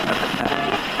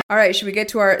All right, should we get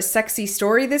to our sexy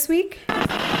story this week?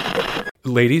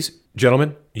 Ladies,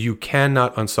 gentlemen, you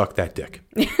cannot unsuck that dick.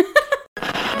 It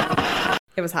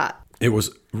was hot. It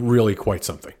was really quite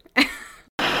something.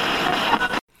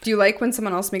 Do you like when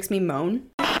someone else makes me moan?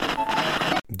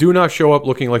 Do not show up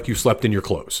looking like you slept in your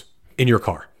clothes, in your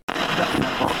car.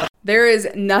 There is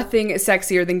nothing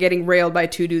sexier than getting railed by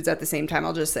two dudes at the same time.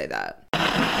 I'll just say that.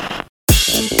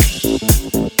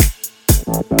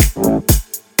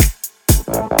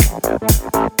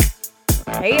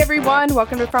 Hey everyone,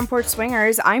 welcome to Front Porch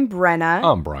Swingers. I'm Brenna.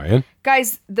 I'm Brian.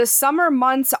 Guys, the summer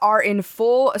months are in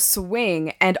full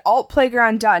swing, and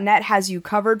altplayground.net has you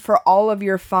covered for all of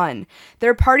your fun.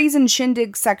 Their parties and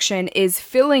shindig section is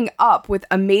filling up with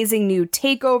amazing new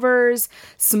takeovers,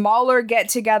 smaller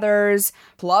get-togethers,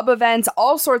 club events,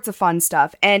 all sorts of fun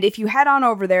stuff. And if you head on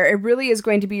over there, it really is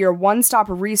going to be your one-stop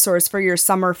resource for your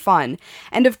summer fun.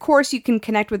 And of course, you can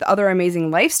connect with other amazing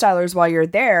lifestylers while you're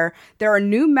there. There are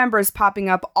new members popping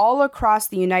up all across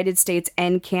the United States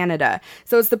and Canada.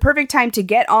 So it's the perfect time to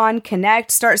get on, connect,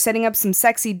 start setting up some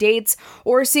sexy dates,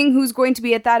 or seeing who's going to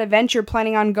be at that event you're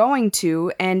planning on going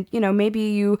to. And, maybe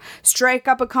you strike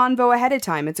up a convo ahead of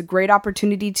time. It's a great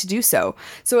opportunity to do so.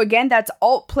 So again, that's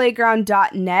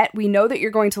altplayground.net. We know that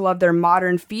you're going to love their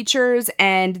modern features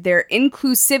and their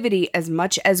inclusivity as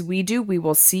much as we do. We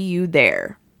will see you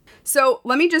there. So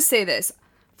let me just say this.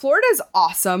 Florida is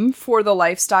awesome for the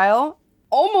lifestyle.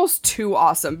 Almost too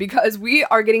awesome, because we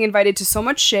are getting invited to so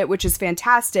much shit, which is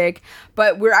fantastic,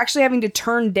 but we're actually having to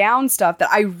turn down stuff that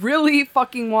I really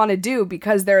fucking want to do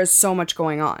because there is so much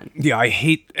going on. Yeah,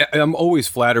 I'm always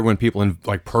flattered when people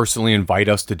personally invite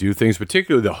us to do things,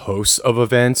 particularly the hosts of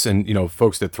events and,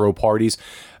 folks that throw parties.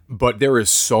 But there is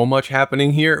so much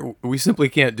happening here, we simply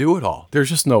can't do it all. There's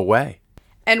just no way.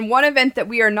 And one event that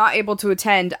we are not able to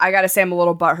attend, I gotta say I'm a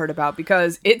little butthurt about,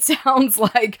 because it sounds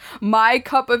like my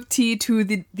cup of tea to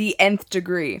the nth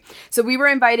degree. So we were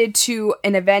invited to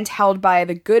an event held by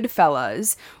the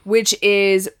Goodfellas, which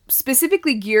is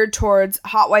specifically geared towards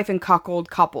hot wife and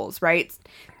cuckold couples, right?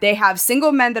 They have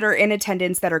single men that are in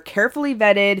attendance that are carefully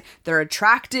vetted, they're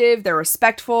attractive, they're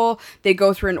respectful, they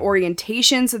go through an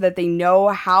orientation so that they know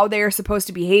how they are supposed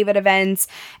to behave at events,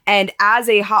 and as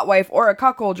a hot wife or a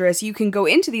cuckoldress, you can go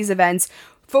into these events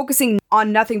focusing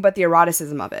on nothing but the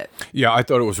eroticism of it. Yeah, I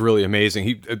thought it was really amazing.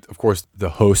 He, of course, the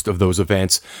host of those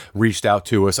events reached out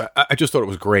to us. I just thought it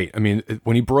was great. I mean,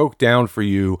 when he broke down for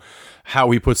you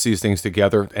how he puts these things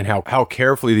together and how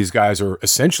carefully these guys are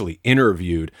essentially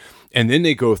interviewed, and then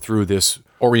they go through this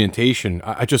orientation,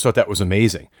 I just thought that was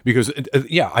amazing. Because,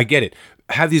 yeah, I get it.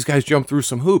 Have these guys jump through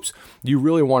some hoops. You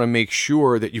really want to make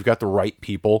sure that you've got the right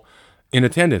people in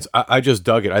attendance. I just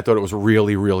dug it. I thought it was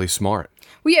really, really smart.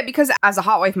 Well, yeah, because as a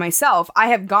hot wife myself, I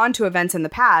have gone to events in the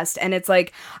past, and it's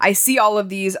like, I see all of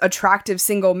these attractive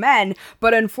single men,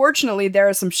 but unfortunately, there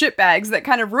are some shitbags that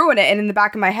kind of ruin it. And in the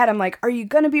back of my head, I'm like, are you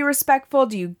going to be respectful?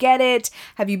 Do you get it?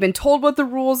 Have you been told what the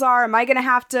rules are? Am I going to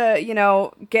have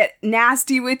to, get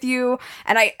nasty with you?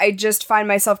 And I just find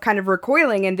myself kind of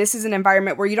recoiling, and this is an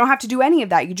environment where you don't have to do any of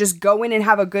that. You just go in and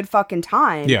have a good fucking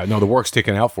time. Yeah, no, the work's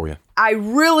taken out for you. I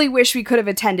really wish we could have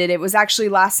attended. It was actually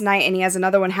last night, and he has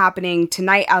another one happening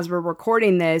tonight as we're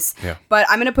recording this. Yeah. But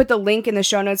I'm going to put the link in the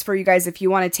show notes for you guys if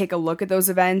you want to take a look at those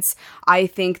events. I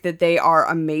think that they are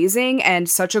amazing and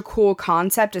such a cool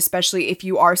concept, especially if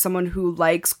you are someone who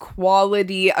likes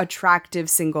quality, attractive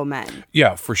single men.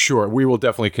 Yeah, for sure. We will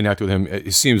definitely connect with him.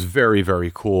 It seems very,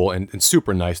 very cool and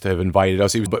super nice to have invited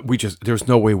us. But there's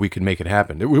no way we could make it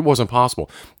happen. It wasn't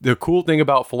possible. The cool thing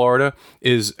about Florida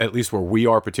is, at least where we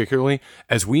are particularly,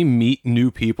 as we meet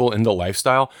new people in the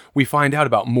lifestyle, we find out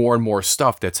about more and more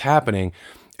stuff that's happening.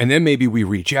 And then maybe we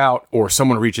reach out, or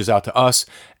someone reaches out to us,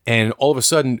 and all of a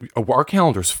sudden our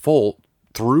calendar's full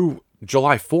through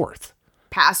July 4th.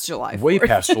 Past July 4th. Way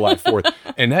past July 4th.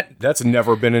 And that's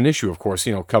never been an issue, of course,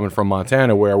 coming from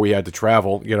Montana, where we had to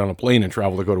get on a plane and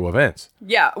travel to go to events.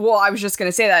 Yeah, well, I was just going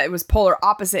to say that it was polar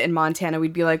opposite in Montana.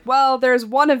 We'd be like, well, there's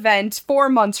one event 4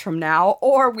 months from now,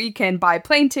 or we can buy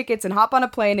plane tickets and hop on a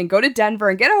plane and go to Denver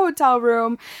and get a hotel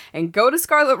room and go to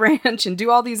Scarlet Ranch and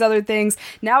do all these other things.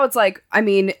 Now it's like,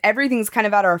 everything's kind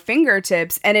of at our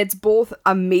fingertips, and it's both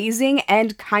amazing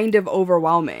and kind of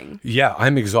overwhelming. Yeah,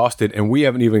 I'm exhausted, and we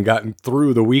haven't even gotten through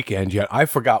through the weekend yet. I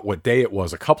forgot what day it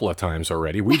was a couple of times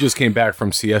already. We just came back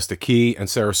from Siesta Key and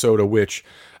Sarasota, which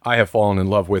I have fallen in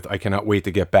love with. I cannot wait to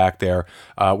get back there.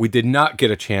 We did not get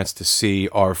a chance to see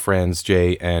our friends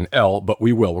Jay and Elle, but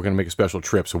we will. We're going to make a special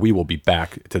trip, so we will be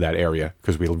back to that area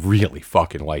because we really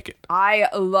fucking like it. I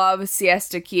love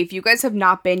Siesta Key. If you guys have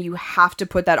not been, you have to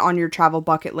put that on your travel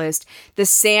bucket list. The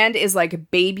sand is like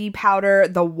baby powder.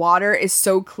 The water is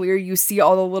so clear. You see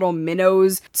all the little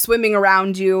minnows swimming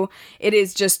around you. It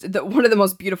is just one of the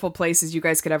most beautiful places you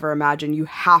guys could ever imagine. You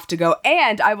have to go.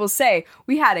 And I will say,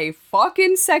 we had a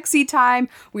fucking sexy time.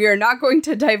 We are not going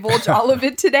to divulge all of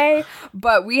it today,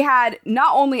 but we had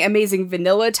not only amazing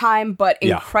vanilla time, but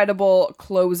incredible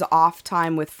close off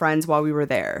time with friends while we were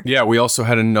there. Yeah, we also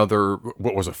had another,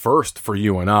 what was a first for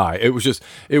you and I. It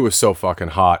was so fucking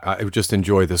hot. I just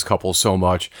enjoyed this couple so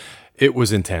much. It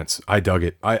was intense. I dug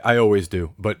it. I always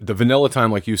do. But the vanilla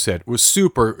time, like you said, was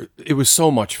super. It was so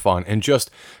much fun and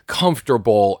just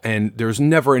comfortable. And there's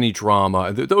never any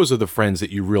drama. Those are the friends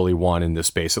that you really want in this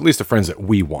space. At least the friends that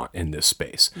we want in this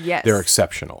space. Yes. They're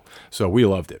exceptional. So we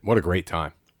loved it. What a great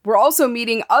time. We're also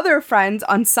meeting other friends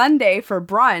on Sunday for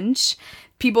brunch.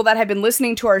 People that have been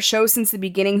listening to our show since the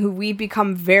beginning who we've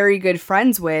become very good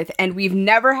friends with, and we've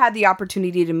never had the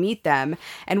opportunity to meet them.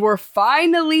 And we're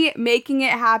finally making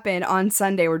it happen on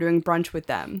Sunday. We're doing brunch with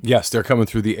them. Yes, they're coming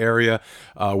through the area.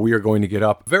 We are going to get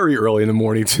up very early in the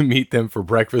morning to meet them for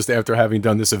breakfast after having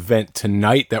done this event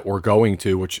tonight that we're going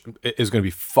to, which is going to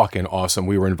be fucking awesome.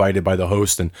 We were invited by the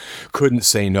host and couldn't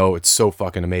say no. It's so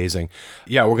fucking amazing.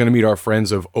 Yeah, we're going to meet our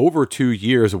friends of over 2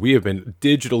 years. We have been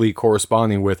digitally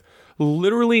corresponding with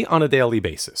literally on a daily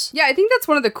basis. Yeah, I think that's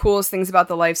one of the coolest things about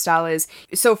the lifestyle is,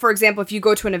 so for example, if you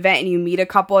go to an event and you meet a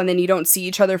couple and then you don't see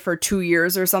each other for 2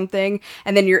 years or something,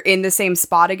 and then you're in the same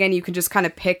spot again, you can just kind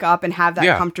of pick up and have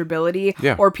that comfortability.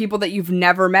 Yeah. Or people that you've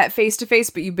never met face to face,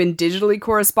 but you've been digitally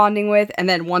corresponding with, and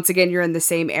then once again, you're in the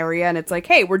same area and it's like,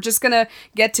 hey, we're just gonna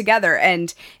get together.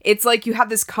 And it's like you have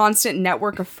this constant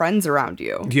network of friends around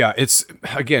you. Yeah, it's,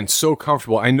 again, so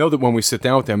comfortable. I know that when we sit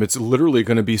down with them, it's literally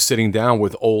going to be sitting down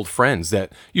with old friends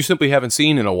that you simply haven't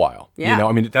seen in a while. Yeah. You know,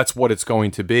 I mean, that's what it's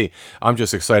going to be. I'm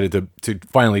just excited to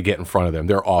finally get in front of them.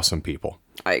 They're awesome people.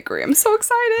 I agree. I'm so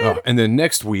excited. And then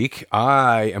next week,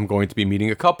 I am going to be meeting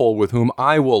a couple with whom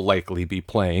I will likely be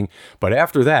playing. But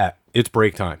after that, it's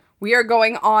break time. We are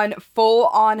going on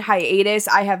full-on hiatus.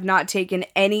 I have not taken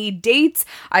any dates.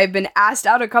 I've been asked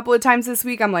out a couple of times this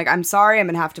week. I'm like, I'm sorry, I'm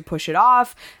going to have to push it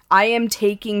off. I am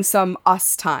taking some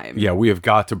us time. Yeah, we have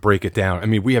got to break it down. I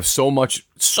mean, we have so much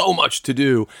to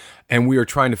do, and we are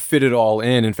trying to fit it all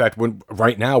in. In fact,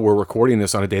 right now we're recording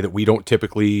this on a day that we don't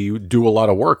typically do a lot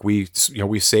of work. We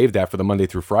saved that for the Monday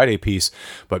through Friday piece,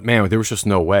 but man, there was just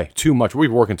no way. Too much. We'll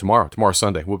be working tomorrow. Tomorrow's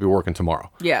Sunday. We'll be working tomorrow.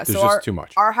 Yeah, there's so just too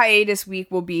much. Our hiatus week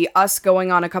will be us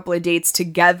going on a couple of dates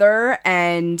together,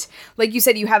 and like you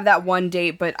said, you have that one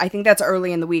date, but I think that's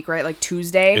early in the week, right? Like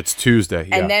Tuesday. It's Tuesday.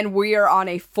 Yeah. And then we are on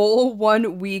a full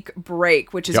 1 week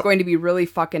break, which is going to be really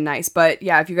fucking nice. But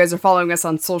yeah, if you guys are following us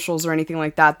on socials or anything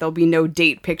like that, there'll be no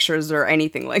date pictures or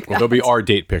anything like that. Well, there'll be our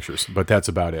date pictures, but that's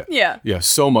about it. Yeah. Yeah,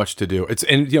 so much to do.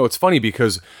 It's funny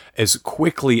because as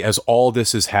quickly as all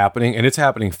this is happening, and it's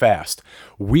happening fast,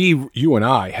 you and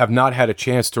I have not had a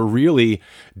chance to really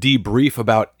debrief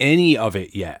about any of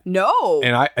it yet. No.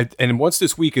 And once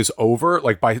this week is over,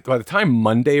 like by the time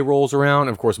Monday rolls around,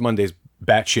 of course Monday's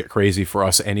batshit crazy for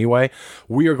us anyway,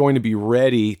 we are going to be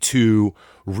ready to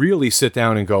really sit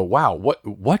down and go, wow,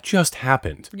 what just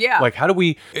happened? Yeah. Like, how do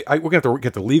we're going to have to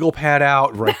get the legal pad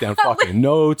out, write down fucking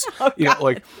notes. Oh, you know,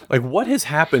 like what has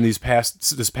happened this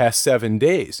past 7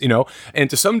 days, you know? And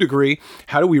to some degree,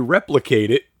 how do we replicate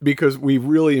it? Because we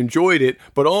really enjoyed it,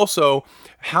 but also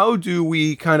how do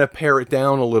we kind of pare it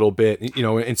down a little bit, you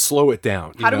know, and slow it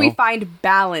down? How do we find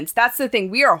balance? That's the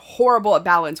thing. We are horrible at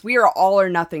balance. We are all or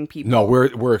nothing people. No,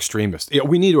 we're extremists. Yeah,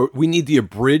 we need the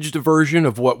abridged version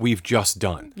of what we've just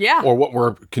done. Yeah. Or what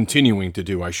we're continuing to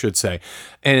do, I should say.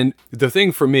 And the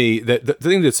thing for me, the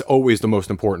thing that's always the most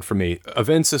important for me,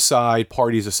 events aside,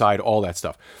 parties aside, all that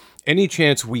stuff, any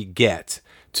chance we get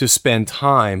to spend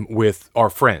time with our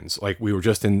friends, like we were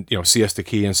just in, Siesta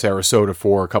Key in Sarasota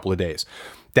for a couple of days.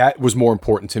 That was more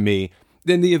important to me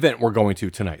than the event we're going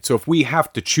to tonight. So if we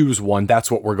have to choose one,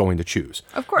 that's what we're going to choose.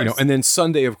 Of course. And then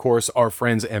Sunday, of course, our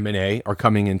friends M&A are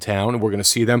coming in town and we're going to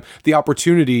see them. The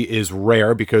opportunity is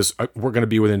rare because we're going to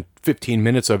be within 15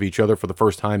 minutes of each other for the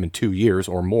first time in 2 years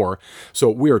or more. So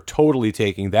we are totally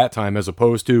taking that time as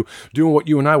opposed to doing what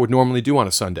you and I would normally do on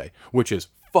a Sunday, which is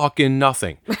fucking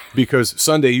nothing, because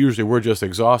Sunday usually we're just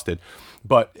exhausted.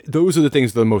 But those are the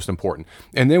things that are the most important.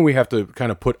 And then we have to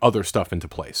kind of put other stuff into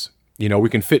place. You know, we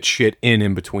can fit shit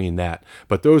in between that.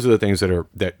 But those are the things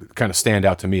that kind of stand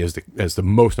out to me as the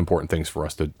most important things for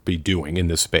us to be doing in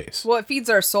this space. Well, it feeds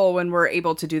our soul when we're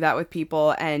able to do that with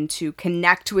people and to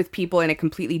connect with people in a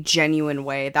completely genuine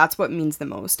way. That's what means the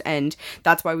most. And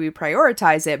that's why we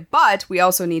prioritize it. But we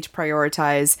also need to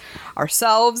prioritize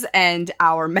ourselves and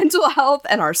our mental health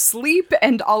and our sleep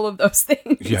and all of those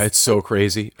things. Yeah, it's so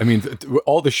crazy. I mean,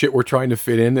 all the shit we're trying to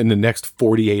fit in the next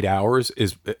 48 hours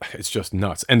it's just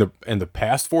nuts. And the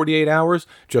past 48 hours,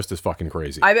 just as fucking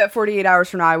crazy. I bet 48 hours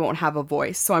from now I won't have a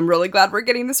voice. So I'm really glad we're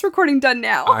getting this recording done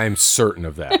now. I'm certain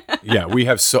of that. Yeah, we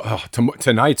have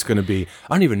tonight's going to be,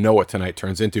 I don't even know what tonight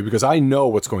turns into because I know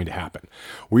what's going to happen.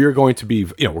 We are going to be,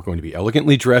 we're going to be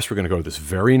elegantly dressed. We're going to go to this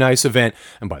very nice event.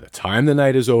 And by the time the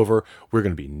night is over, we're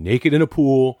going to be naked in a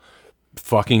pool,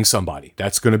 fucking somebody.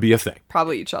 That's going to be a thing.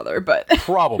 Probably each other, but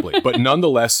probably, but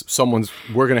nonetheless,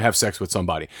 we're going to have sex with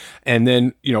somebody. And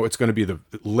then, it's going to be the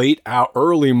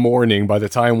early morning by the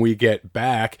time we get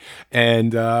back.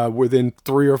 And within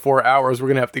 3 or 4 hours, we're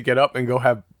going to have to get up and go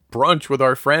have brunch with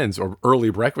our friends or early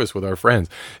breakfast with our friends.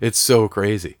 It's so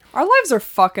crazy. Our lives are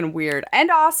fucking weird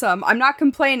and awesome. I'm not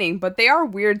complaining, but they are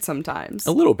weird sometimes.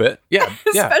 A little bit. Yeah.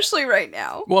 Especially right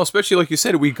now. Well, especially like you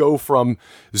said, we go from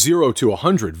 0 to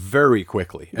 100 very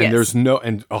quickly. And yes.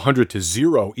 and 100 to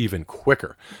 0 even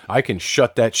quicker. I can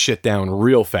shut that shit down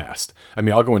real fast. I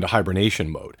mean, I'll go into hibernation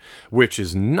mode, which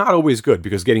is not always good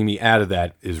because getting me out of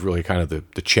that is really kind of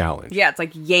the challenge. Yeah, it's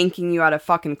like yanking you out of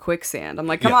fucking quicksand. I'm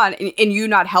like, come on. And you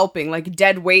not helping, like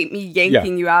dead weight me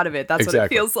yanking you out of it. That's exactly what it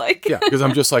feels like. Yeah, because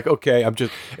I'm just like, okay,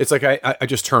 it's like I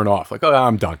just turn off. Like, oh,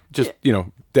 I'm done. Just,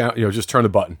 down, just turn the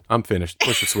button. I'm finished.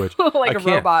 Push the switch. Like a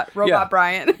robot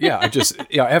Brian. Yeah,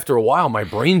 after a while, my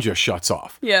brain just shuts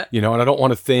off. Yeah. And I don't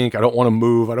want to think. I don't want to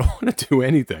move. I don't want to do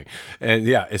anything. And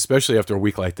yeah, especially after a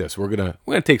week like this, we're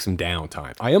gonna take some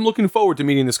downtime. I am looking forward to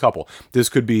meeting this couple. This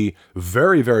could be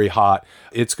very, very hot.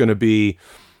 It's going to be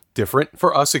different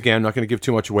for us again. I'm not going to give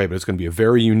too much away, but it's going to be a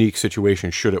very unique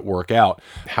situation should it work out.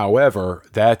 However,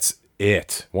 that's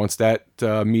it. Once that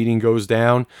meeting goes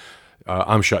down,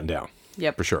 I'm shutting down.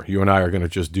 Yep. For sure. You and I are going to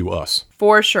just do us.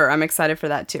 For sure. I'm excited for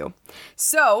that too.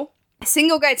 So,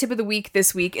 single guy tip of the week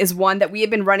this week is one that we have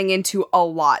been running into a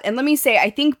lot. And let me say,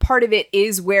 I think part of it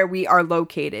is where we are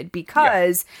located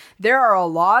because there are a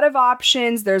lot of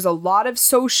options. There's a lot of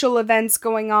social events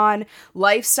going on,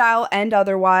 lifestyle and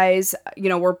otherwise.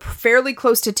 We're fairly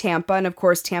close to Tampa. And of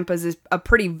course, Tampa is a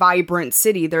pretty vibrant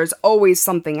city. There's always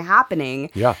something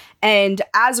happening. Yeah. And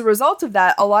as a result of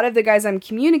that, a lot of the guys I'm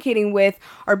communicating with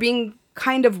are being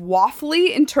kind of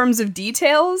waffly in terms of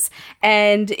details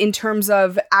and in terms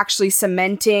of actually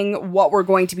cementing what we're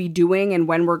going to be doing and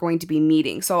when we're going to be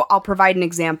meeting. So I'll provide an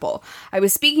example. I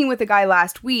was speaking with a guy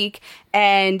last week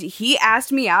and he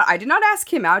asked me out. I did not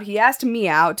ask him out. He asked me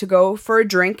out to go for a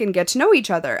drink and get to know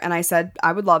each other. And I said,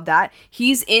 I would love that.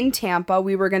 He's in Tampa.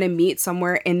 We were going to meet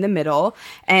somewhere in the middle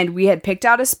and we had picked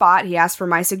out a spot. He asked for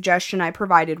my suggestion. I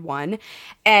provided one.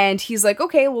 And he's like,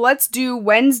 okay, well, let's do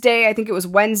Wednesday. I think it was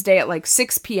Wednesday at like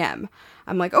 6 p.m.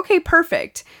 I'm like, okay,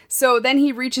 perfect. So then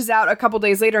he reaches out a couple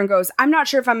days later and goes, I'm not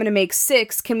sure if I'm going to make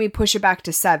 6. Can we push it back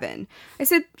to 7? I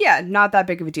said, yeah, not that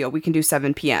big of a deal. We can do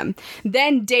 7 p.m.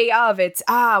 Then day of, it's,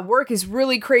 work is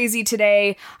really crazy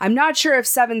today. I'm not sure if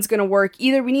 7's going to work.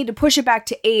 Either we need to push it back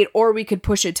to 8 or we could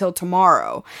push it till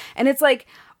tomorrow. And it's like,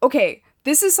 okay,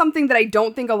 this is something that I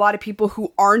don't think a lot of people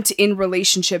who aren't in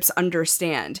relationships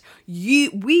understand.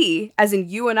 We, as in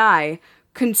you and I,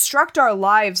 construct our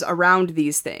lives around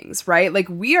these things, right? Like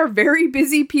we are very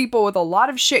busy people with a lot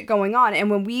of shit going on.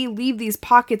 And when we leave these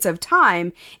pockets of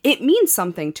time, it means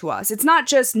something to us. It's not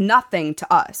just nothing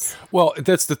to us. Well,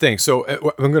 that's the thing. So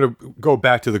I'm going to go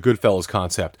back to the Goodfellas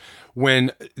concept.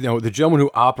 When the gentleman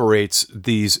who operates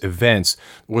these events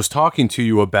was talking to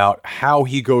you about how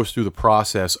he goes through the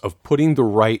process of putting the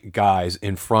right guys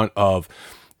in front of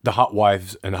the hot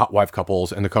wives and hot wife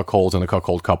couples and the cuckolds and the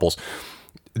cuckold couples,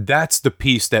 that's the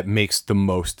piece that makes the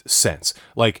most sense.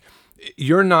 Like,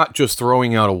 you're not just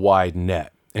throwing out a wide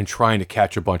net and trying to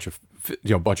catch a bunch of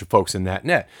folks in that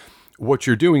net. What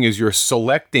you're doing is you're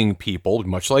selecting people,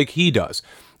 much like he does.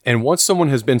 And once someone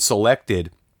has been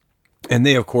selected, and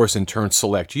they, of course, in turn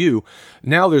select you,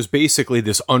 now there's basically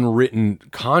this unwritten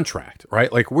contract,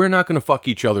 right? Like, we're not going to fuck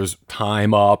each other's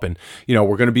time up, and,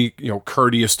 we're going to be,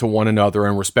 courteous to one another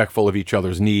and respectful of each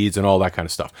other's needs and all that kind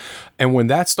of stuff. And when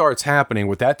that starts happening,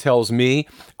 what that tells me,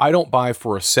 I don't buy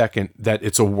for a second that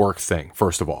it's a work thing,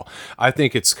 first of all. I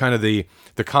think it's kind of the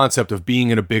concept of being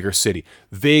in a bigger city.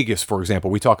 Vegas, for example,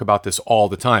 we talk about this all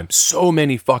the time. So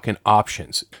many fucking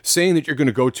options. Saying that you're going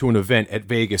to go to an event at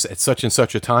Vegas at such and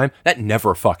such a time, that That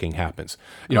nenever fucking happens.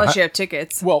 Unless you have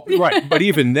tickets. Well, right. But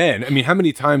even then, I mean, how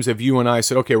many times have you and I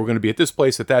said, okay, we're going to be at this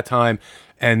place at that time,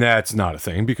 and that's not a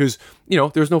thing because,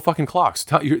 there's no fucking clocks.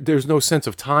 There's no sense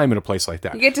of time in a place like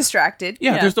that. You get distracted.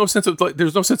 Yeah, there's no sense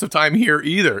of time here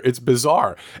either. It's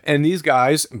bizarre. And these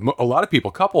guys, a lot of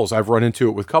people, couples, I've run into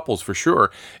it with couples for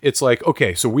sure. It's like,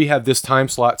 okay, so we have this time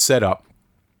slot set up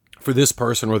for this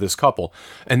person or this couple,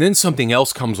 and then something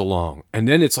else comes along, and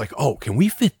then it's like, oh, can we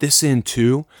fit this in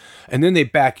too? And then they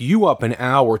back you up an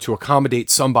hour to accommodate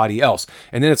somebody else,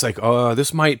 and then it's like,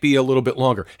 this might be a little bit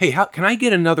longer. Hey, how can I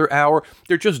get another hour?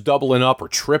 They're just doubling up or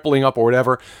tripling up or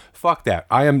whatever. Fuck that.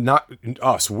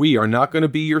 We are not going to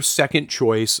be your second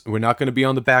choice. We're not going to be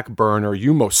on the back burner.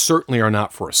 You most certainly are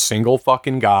not for a single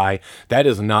fucking guy. That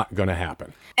is not going to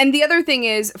happen. And the other thing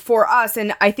is for us,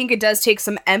 and I think it does take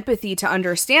some empathy to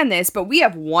understand this, but we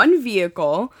have one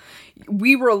vehicle.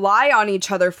 We rely on each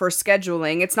other for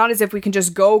scheduling. It's not as if we can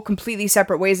just go completely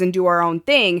separate ways and do our own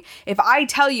thing. If I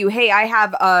tell you, hey, I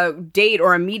have a date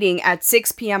or a meeting at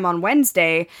 6 p.m. on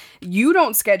Wednesday, you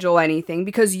don't schedule anything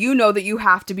because you know that you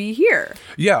have to be here.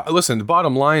 Yeah, listen, the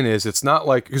bottom line is it's not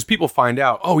like, because people find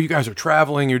out, oh, you guys are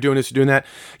traveling, you're doing this, you're doing that.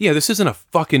 Yeah, this isn't a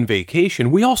fucking vacation.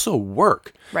 We also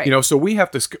work. Right. So we have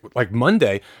to, like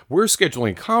Monday, we're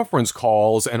scheduling conference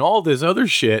calls and all this other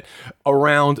shit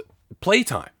around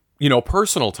playtime.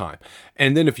 Personal time.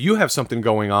 And then if you have something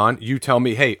going on, you tell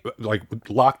me, hey, like,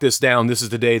 lock this down. This is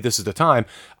the day. This is the time.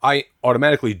 I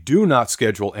automatically do not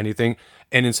schedule anything.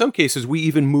 And in some cases, we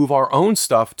even move our own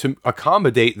stuff to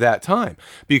accommodate that time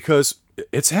because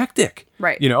it's hectic.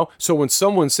 Right. So when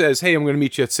someone says, hey, I'm going to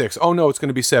meet you at 6. Oh, no, it's going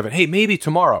to be 7. Hey, maybe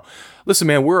tomorrow. Listen,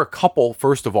 man, we're a couple,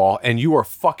 first of all, and you are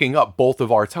fucking up both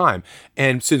of our time.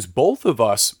 And since both of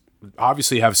us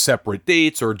obviously have separate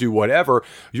dates or do whatever,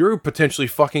 you're potentially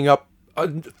fucking up a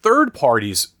third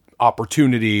party's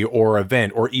opportunity or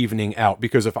event or evening out.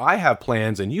 Because if I have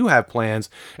plans and you have plans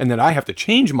and then I have to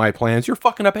change my plans, you're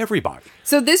fucking up everybody.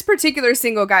 So this particular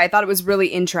single guy, I thought it was really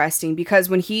interesting because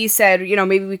when he said,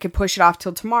 maybe we could push it off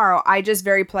till tomorrow, I just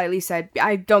very politely said,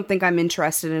 I don't think I'm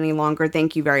interested any longer.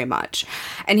 Thank you very much.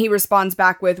 And he responds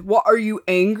back with, what, are you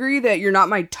angry that you're not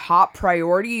my top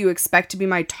priority? You expect to be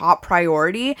my top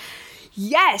priority?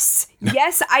 Yes,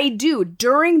 I do.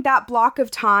 During that block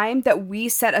of time that we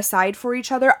set aside for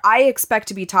each other, I expect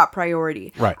to be top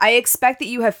priority. Right. I expect that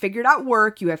you have figured out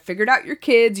work, you have figured out your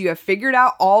kids, you have figured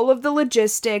out all of the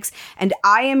logistics, and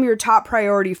I am your top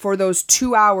priority for those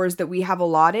 2 hours that we have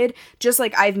allotted, just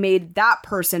like I've made that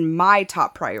person my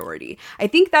top priority. I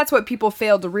think that's what people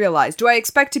fail to realize. Do I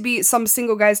expect to be some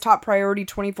single guy's top priority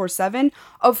 24/7?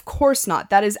 Of course not.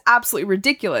 That is absolutely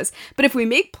ridiculous. But if we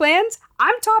make plans,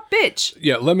 I'm top bitch.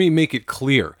 Yeah, let me make it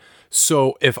clear.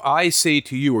 So if I say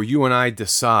to you or you and I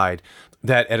decide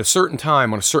that at a certain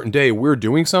time on a certain day we're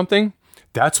doing something,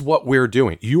 that's what we're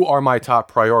doing. You are my top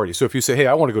priority. So if you say, hey,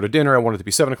 I want to go to dinner, I want it to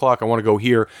be 7 o'clock, I want to go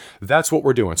here, that's what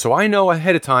we're doing. So I know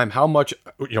ahead of time how much,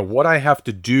 what I have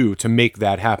to do to make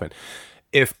that happen.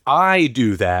 If I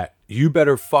do that, you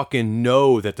better fucking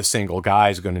know that the single guy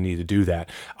is going to need to do that.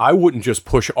 I wouldn't just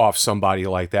push off somebody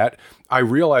like that. I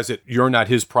realize that you're not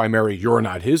his primary,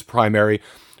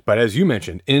 but as you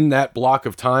mentioned, in that block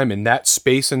of time, in that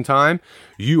space and time,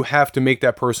 you have to make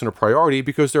that person a priority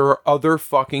because there are other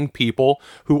fucking people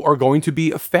who are going to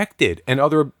be affected and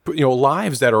other,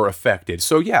 lives that are affected.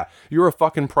 So yeah, you're a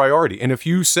fucking priority. And if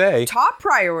you say top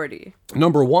priority,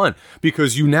 number one,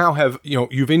 because you now have,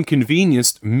 you've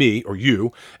inconvenienced me or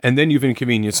you, and then you've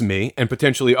inconvenienced me and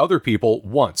potentially other people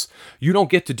once. You don't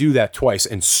get to do that twice,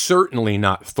 and certainly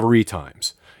not 3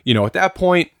 times. At that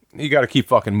point, you got to keep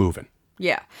fucking moving.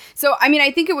 Yeah. So,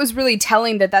 I think it was really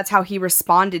telling that that's how he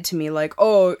responded to me. Like,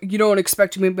 oh, you don't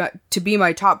expect me to be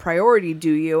my top priority,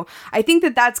 do you? I think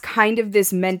that that's kind of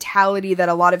this mentality that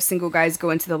a lot of single guys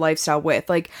go into the lifestyle with.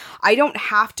 Like, I don't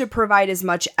have to provide as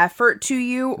much effort to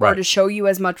you or to show you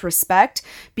as much respect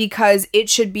because it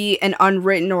should be an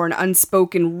unwritten or an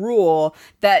unspoken rule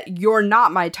that you're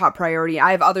not my top priority.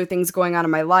 I have other things going on in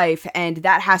my life and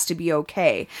that has to be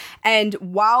okay. And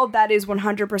while that is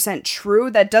 100%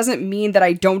 true, that doesn't mean that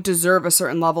I don't deserve a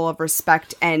certain level of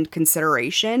respect and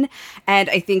consideration. And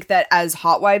I think that as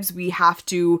hot wives, we have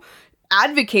to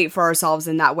advocate for ourselves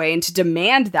in that way and to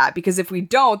demand that, because if we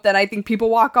don't, then I think people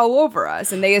walk all over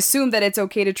us and they assume that it's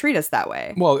okay to treat us that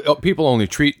way. Well, people only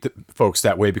treat folks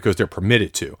that way because they're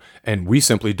permitted to, and we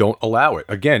simply don't allow it.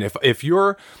 Again, if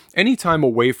you're any time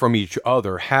away from each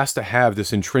other has to have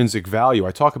this intrinsic value.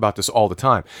 I talk about this all the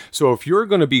time. So if you're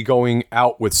going to be going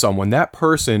out with someone, that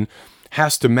person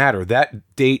has to matter.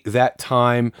 That date, that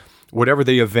time, whatever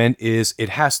the event is, it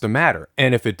has to matter.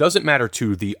 And if it doesn't matter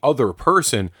to the other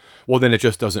person, well, then it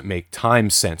just doesn't make time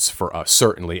sense for us,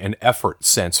 certainly, and effort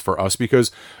sense for us,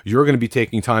 because you're going to be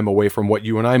taking time away from what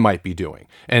you and I might be doing.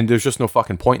 And there's just no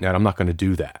fucking point in that. I'm not going to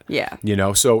do that. Yeah. You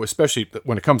know, so especially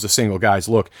when it comes to single guys,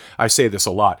 look, I say this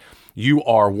a lot. You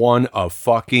are one of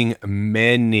fucking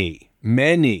many,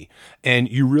 and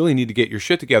you really need to get your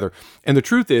shit together. And the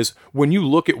truth is, when you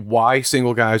look at why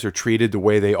single guys are treated the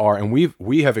way they are, and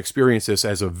we have experienced this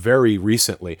as of very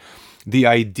recently, the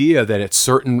idea that at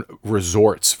certain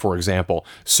resorts, for example,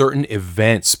 certain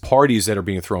events, parties that are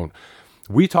being thrown,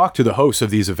 we talk to the hosts of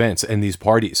these events and these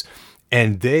parties,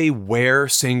 and they wear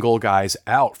single guys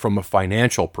out from a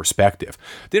financial perspective.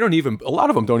 A lot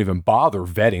of them don't even bother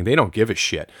vetting. They don't give a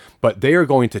shit, but they are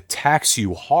going to tax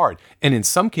you hard. And in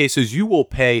some cases, you will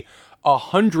pay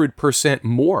 100%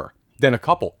 more than a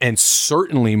couple, and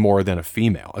certainly more than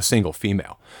a single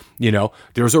female. You know,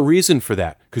 there's a reason for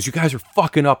that, because you guys are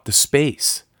fucking up the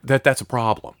space. That's a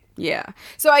problem. Yeah.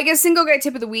 So I guess single guy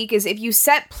tip of the week is, if you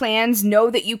set plans,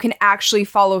 know that you can actually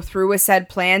follow through with said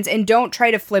plans, and don't try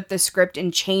to flip the script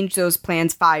and change those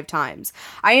plans 5 times.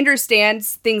 I understand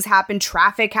things happen,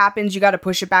 traffic happens, you got to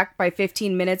push it back by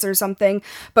 15 minutes or something,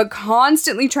 but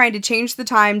constantly trying to change the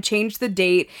time, change the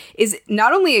date is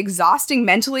not only exhausting,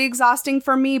 mentally exhausting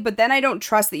for me, but then I don't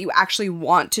trust that you actually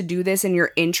want to do this and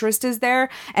your interest is there,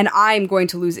 and I'm going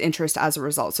to lose interest as a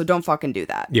result. So don't fucking do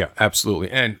that. Yeah, absolutely.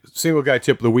 And single guy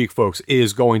tip of the week, folks,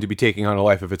 is going to be taking on a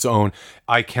life of its own.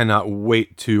 I cannot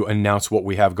wait to announce what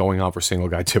we have going on for single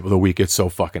guy tip of the week. It's so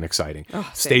fucking exciting.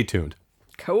 Stay tuned.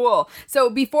 Cool. So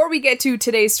before we get to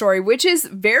today's story, which is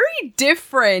very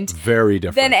different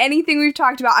than anything we've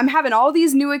talked about, I'm having all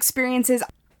these new experiences.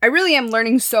 I really am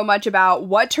learning so much about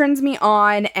what turns me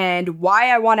on and why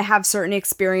I want to have certain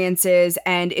experiences.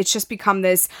 And it's just become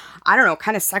this, I don't know,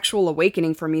 kind of sexual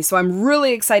awakening for me. So I'm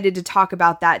really excited to talk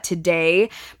about that today.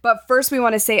 But first, we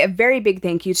want to say a very big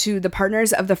thank you to the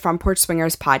partners of the Front Porch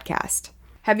Swingers podcast.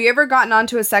 Have you ever gotten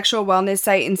onto a sexual wellness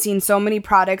site and seen so many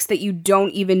products that you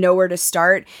don't even know where to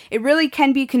start? It really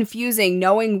can be confusing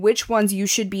knowing which ones you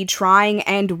should be trying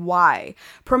and why.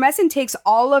 Promescent takes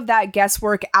all of that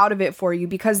guesswork out of it for you,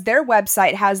 because their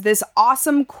website has this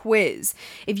awesome quiz.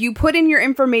 If you put in your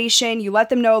information, you let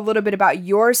them know a little bit about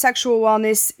your sexual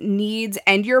wellness needs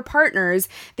and your partners,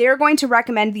 they are going to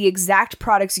recommend the exact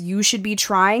products you should be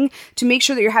trying to make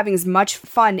sure that you're having as much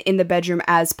fun in the bedroom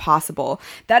as possible.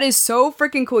 That is so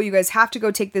freaking cool. You guys have to go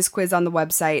take this quiz on the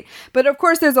website. But of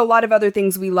course, there's a lot of other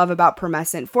things we love about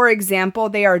Promescent. For example,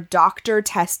 they are doctor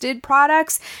tested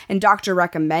products and doctor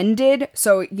recommended.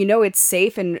 So you know it's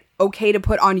safe and okay to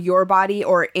put on your body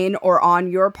or in or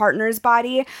on your partner's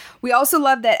body. We also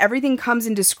love that everything comes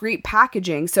in discreet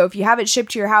packaging. So if you have it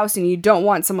shipped to your house and you don't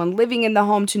want someone living in the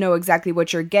home to know exactly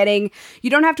what you're getting,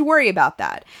 you don't have to worry about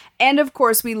that. And of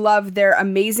course, we love their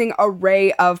amazing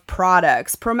array of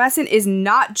products. Promescent is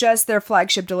not just their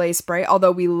flagship delay spray,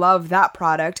 although we love that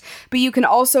product, but you can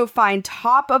also find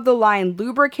top-of-the-line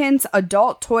lubricants,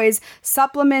 adult toys,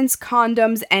 supplements,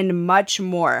 condoms, and much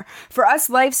more. For us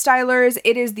lifestylers,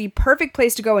 it is the perfect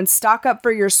place to go and stock up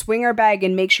for your swinger bag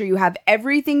and make sure you have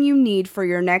everything you need for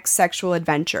your next sexual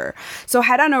adventure. So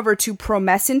head on over to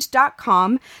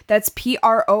promescent.com, that's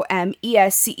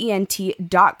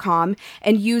promescent.com,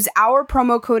 and use our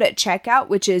promo code at checkout,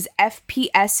 which is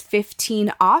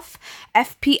FPS15 off,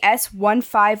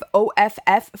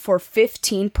 FPS15OFF for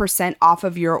 15% off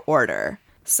of your order.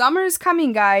 Summer's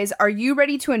coming, guys. Are you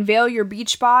ready to unveil your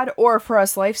beach bod, or for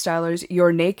us lifestylers,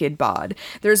 your naked bod?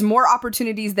 There's more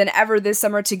opportunities than ever this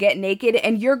summer to get naked,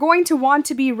 and you're going to want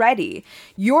to be ready.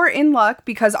 You're in luck,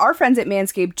 because our friends at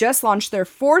Manscaped just launched their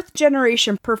 4th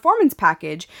generation performance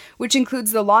package, which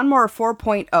includes the Lawnmower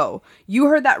 4.0. You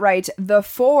heard that right, the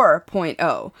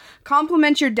 4.0.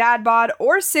 Complement your dad bod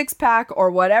or 6-pack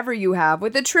or whatever you have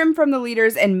with a trim from the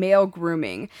leaders in male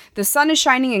grooming. The sun is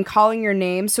shining and calling your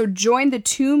name, so join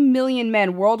the 2 million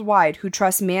men worldwide who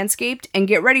trust Manscaped and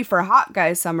get ready for hot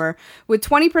guy summer with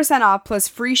 20% off plus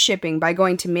free shipping by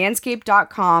going to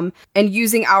manscaped.com and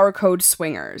using our code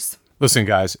SWINGERS. Listen,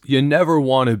 guys, you never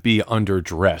want to be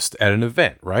underdressed at an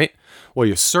event, right? Well,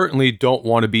 you certainly don't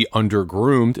want to be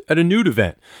undergroomed at a nude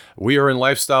event. We are in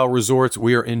lifestyle resorts.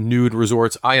 We are in nude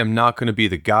resorts. I am not going to be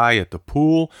the guy at the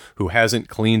pool who hasn't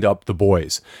cleaned up the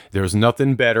boys. There's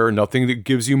nothing better, nothing that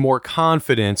gives you more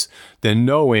confidence than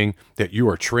knowing that you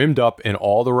are trimmed up in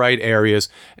all the right areas,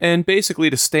 and basically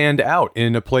to stand out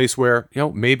in a place where, you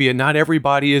know, maybe not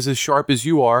everybody is as sharp as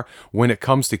you are when it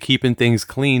comes to keeping things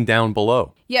clean down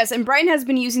below. Yes, and Brian has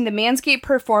been using the Manscaped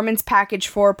Performance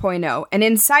Package 4.0, and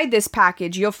inside this this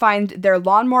package, you'll find their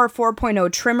Lawnmower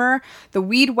 4.0 trimmer, the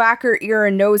Weed Whacker ear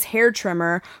and nose hair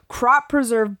trimmer, Crop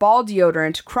Preserve ball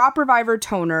deodorant, Crop Reviver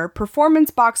toner,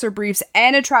 performance boxer briefs,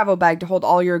 and a travel bag to hold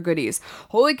all your goodies.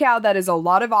 Holy cow, that is a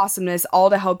lot of awesomeness, all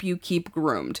to help you keep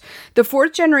groomed. The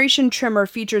 4th generation trimmer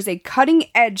features a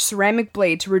cutting-edge ceramic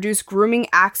blade to reduce grooming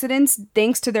accidents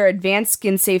thanks to their advanced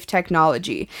skin-safe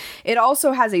technology. It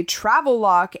also has a travel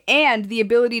lock and the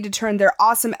ability to turn their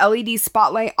awesome LED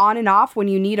spotlight on and off when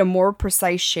you need a more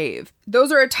precise shave.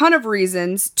 Those are a ton of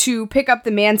reasons to pick up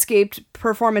the Manscaped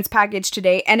Performance Package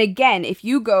today. And again, if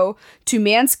you go to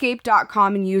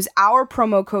manscaped.com and use our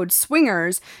promo code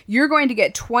SWINGERS, you're going to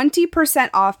get 20%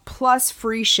 off plus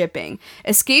free shipping.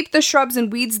 Escape the shrubs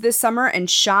and weeds this summer and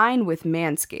shine with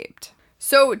Manscaped.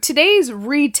 So today's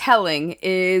retelling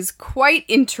is quite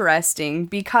interesting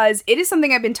because it is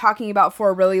something I've been talking about for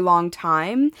a really long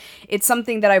time. It's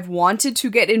something that I've wanted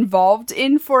to get involved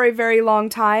in for a very long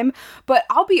time. But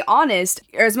I'll be honest,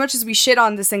 as much as we shit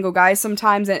on the single guys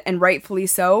sometimes, and rightfully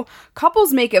so,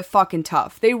 couples make it fucking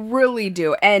tough. They really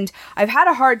do. And I've had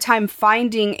a hard time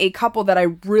finding a couple that I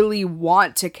really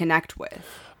want to connect with.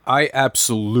 I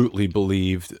absolutely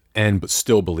believed and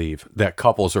still believe that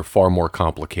couples are far more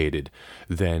complicated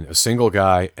than a single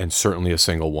guy and certainly a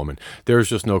single woman. There's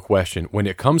just no question. When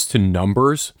it comes to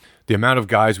numbers, the amount of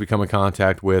guys we come in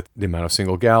contact with, the amount of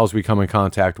single gals we come in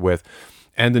contact with,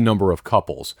 and the number of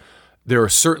couples, there are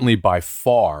certainly by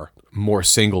far more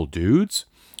single dudes,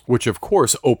 which of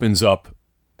course opens up,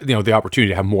 the opportunity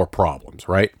to have more problems,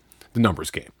 right? The numbers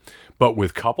game. But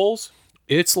with couples,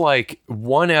 it's like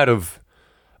one out of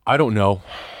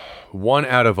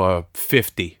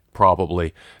 50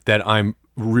 probably that I'm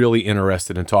really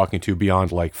interested in talking to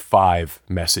beyond like 5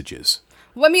 messages.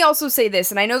 Let me also say this,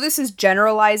 and I know this is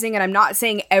generalizing, and I'm not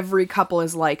saying every couple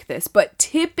is like this, but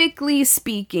typically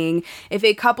speaking, if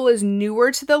a couple is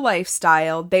newer to the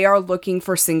lifestyle, they are looking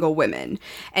for single women.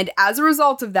 And as a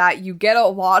result of that, you get a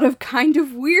lot of kind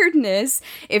of weirdness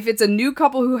if it's a new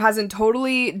couple who hasn't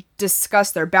totally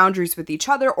discussed their boundaries with each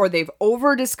other, or they've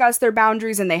over-discussed their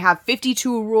boundaries and they have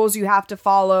 52 rules you have to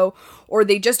follow, or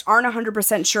they just aren't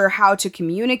 100% sure how to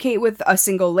communicate with a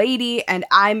single lady, and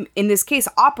I'm, in this case,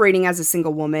 operating as a single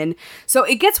woman. So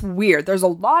it gets weird. There's a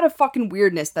lot of fucking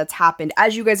weirdness that's happened,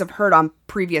 as you guys have heard on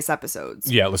previous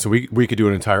episodes. Yeah, listen, we could do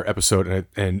an entire episode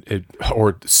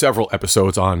or several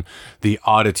episodes on the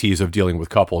oddities of dealing with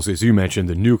couples. As you mentioned,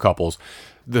 the new couples,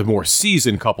 the more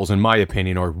seasoned couples, in my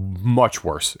opinion, are much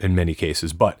worse in many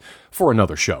cases, but for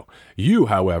another show. You,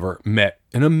 however, met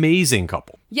an amazing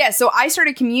couple. Yeah, so I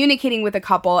started communicating with a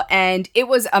couple, and it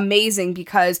was amazing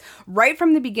because right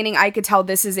from the beginning, I could tell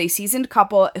this is a seasoned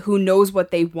couple who knows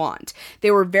what they want.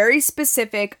 They were very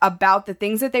specific about the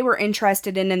things that they were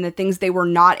interested in and the things they were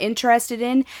not interested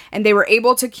in, and they were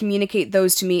able to communicate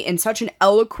those to me in such an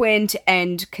eloquent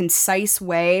and concise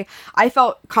way. I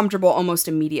felt comfortable almost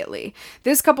immediately.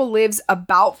 This couple lives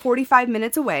about 45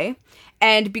 minutes away.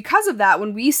 And because of that,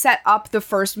 when we set up the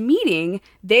first meeting,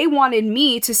 they wanted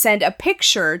me to send a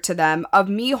picture to them of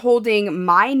me holding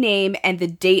my name and the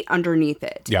date underneath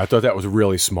it. Yeah, I thought that was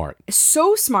really smart.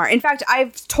 So smart. In fact,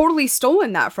 I've totally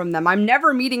stolen that from them. I'm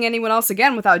never meeting anyone else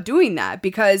again without doing that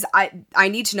because I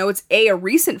need to know it's A,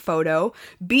 recent photo,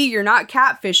 B, you're not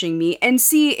catfishing me, and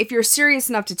C, if you're serious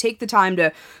enough to take the time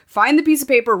to find the piece of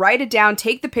paper, write it down,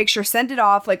 take the picture, send it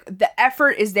off. Like, the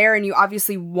effort is there and you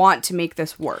obviously want to make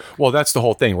this work. Well, that's the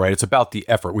whole thing, right? It's about the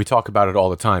effort. We talk about it all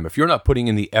the time. If you're not putting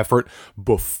in the effort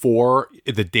before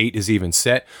the date is even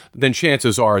set, then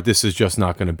chances are this is just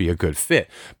not going to be a good fit.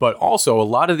 But also, a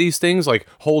lot of these things, like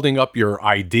holding up your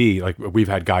ID, like we've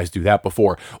had guys do that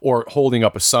before, or holding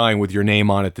up a sign with your name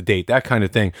on it, the date, that kind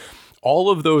of thing.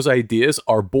 All of those ideas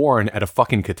are born at a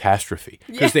fucking catastrophe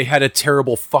because they had a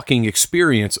terrible fucking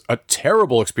experience, a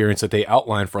terrible experience that they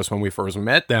outlined for us when we first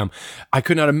met them. I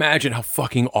could not imagine how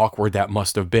fucking awkward that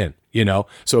must have been,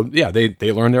 So yeah,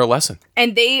 they learned their lesson.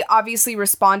 And they obviously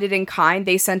responded in kind.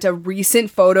 They sent a recent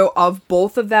photo of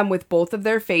both of them with both of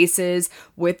their faces,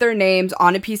 with their names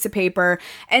on a piece of paper.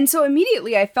 And so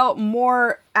immediately I felt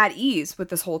more at ease with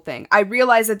this whole thing. I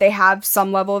realized that they have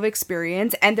some level of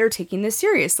experience and they're taking this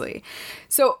seriously.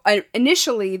 So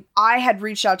initially I had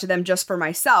reached out to them just for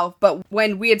myself, but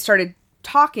when we had started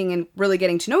talking and really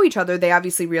getting to know each other, they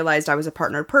obviously realized I was a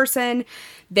partnered person.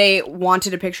 They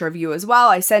wanted a picture of you as well.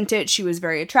 I sent it. She was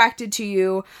very attracted to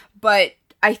you, but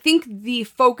I think the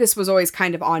focus was always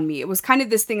kind of on me. It was kind of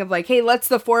this thing of like, hey, let's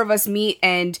the four of us meet,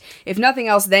 and if nothing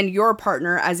else, then your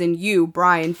partner, as in you,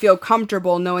 Brian, feel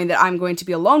comfortable knowing that I'm going to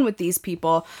be alone with these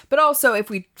people. But also, if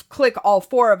we click all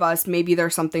four of us, maybe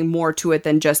there's something more to it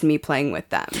than just me playing with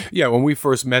them. Yeah, when we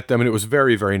first met them, and it was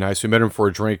very, very nice. We met them for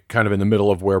a drink kind of in the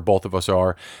middle of where both of us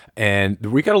are, and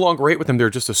we got along great with them. They're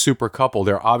just a super couple.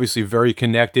 They're obviously very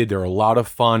connected. They're a lot of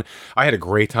fun. I had a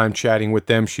great time chatting with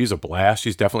them. She's a blast.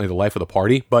 She's definitely the life of the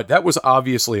party. But that was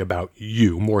obviously about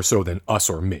you more so than us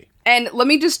or me. And let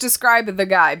me just describe the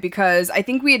guy, because I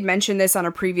think we had mentioned this on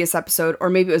a previous episode, or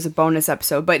maybe it was a bonus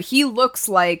episode, but he looks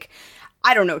like,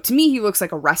 I don't know, to me he looks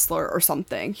like a wrestler or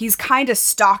something. He's kind of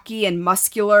stocky and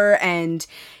muscular and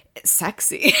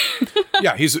sexy.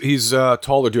 Yeah, he's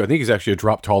taller dude. I think he's actually a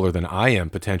drop taller than I am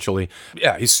potentially.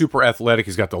 Yeah, he's super athletic.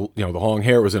 He's got the long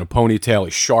hair. It was in a ponytail.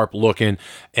 He's sharp looking,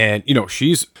 and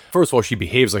she's, first of all, she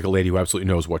behaves like a lady who absolutely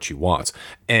knows what she wants,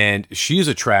 and she's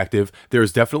attractive.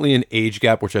 There's definitely an age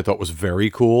gap, which I thought was very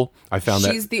cool. I found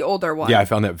she's the older one. Yeah, I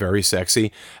found that very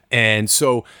sexy, and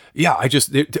so yeah,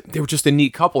 they were just a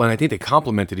neat couple, and I think they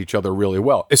complemented each other really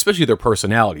well, especially their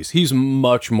personalities. He's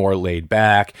much more laid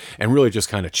back and really just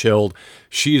kind of chilled.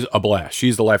 She's a blast.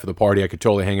 She's the life of the party. I could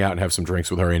totally hang out and have some drinks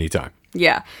with her anytime.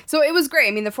 Yeah. So it was great.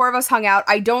 I mean, the four of us hung out.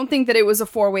 I don't think that it was a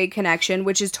four-way connection,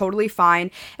 which is totally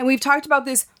fine. And we've talked about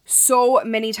this so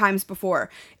many times before.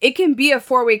 It can be a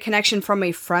four-way connection from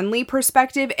a friendly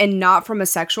perspective and not from a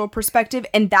sexual perspective,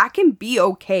 and that can be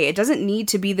okay. It doesn't need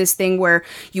to be this thing where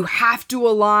you have to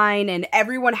align and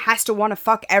everyone has to want to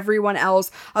fuck everyone else.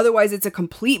 Otherwise, it's a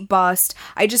complete bust.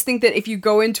 I just think that if you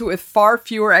go into it with far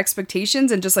fewer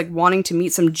expectations and just like wanting to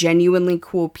meet some genuinely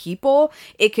cool people,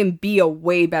 it can be a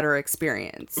way better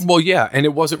experience. Well, yeah, and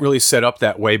it wasn't really set up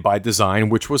that way by design,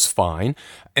 which was fine.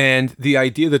 And the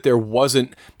idea that there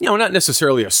wasn't, not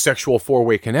necessarily a sexual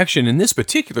four-way connection in this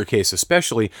particular case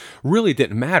especially, really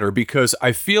didn't matter, because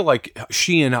I feel like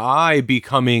she and I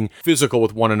becoming physical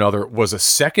with one another was a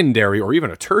secondary or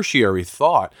even a tertiary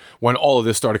thought when all of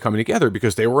this started coming together,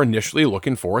 because they were initially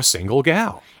looking for a single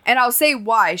gal. And I'll say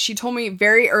why. She told me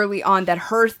very early on that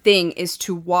her thing is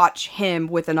to watch him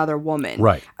with another woman.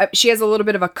 Right. She has a little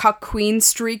bit of a cuck queen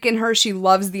streak in her. She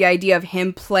loves the idea of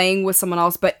him playing with someone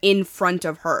else, but in front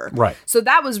of her. Right. So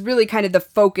that was really kind of the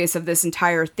focus of this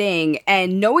entire thing.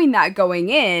 And knowing that going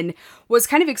in was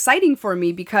kind of exciting for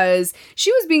me, because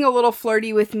she was being a little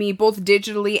flirty with me both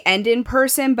digitally and in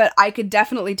person, but I could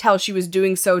definitely tell she was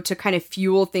doing so to kind of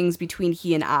fuel things between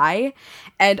he and I.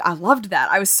 And I loved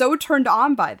that. I was so turned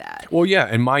on by that. Well, yeah,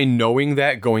 and my knowing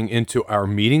that going into our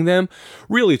meeting them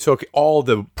really took all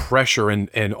the pressure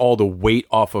and all the weight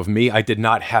off of me. I did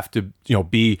not have to,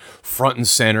 be front and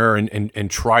center and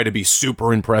try to be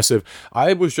super impressive.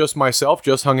 I was just myself,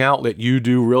 just hung out, let you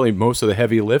do really most of the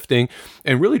heavy lifting,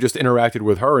 and really just interacted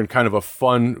with her in kind of a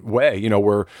fun way.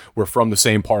 We're from the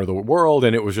same part of the world,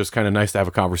 and it was just kind of nice to have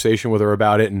a conversation with her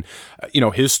about it. And,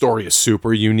 his story is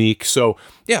super unique. So,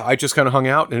 yeah, I just kind of hung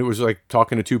out, and it was like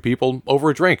talking to two people over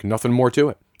a drink, nothing more to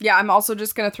it. Yeah, I'm also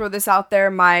just going to throw this out there.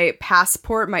 My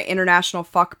passport, my international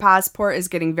fuck passport, is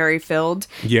getting very filled.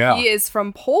 Yeah. He is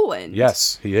from Poland.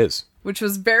 Yes, he is. Which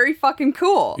was very fucking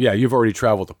cool. Yeah, you've already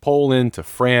traveled to Poland, to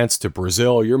France, to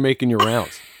Brazil. You're making your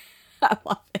rounds. I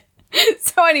love it.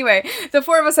 So anyway, the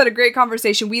four of us had a great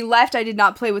conversation. We left. I did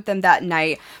not play with them that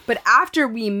night. But after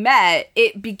we met,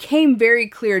 it became very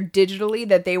clear digitally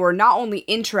that they were not only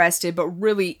interested, but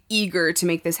really eager to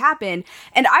make this happen.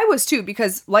 And I was too,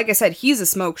 because like I said, he's a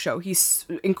smoke show. He's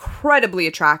incredibly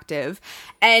attractive.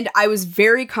 And I was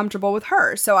very comfortable with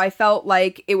her. So I felt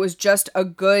like it was just a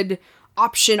good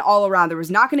option all around. There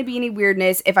was not going to be any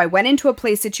weirdness. If I went into a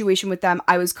play situation with them,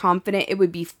 I was confident it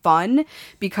would be fun,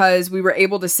 because we were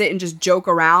able to sit and just joke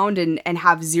around and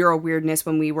have zero weirdness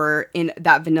when we were in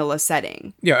that vanilla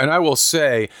setting. Yeah, and I will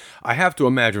say, I have to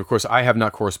imagine, of course, I have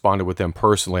not corresponded with them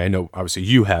personally. I know, obviously,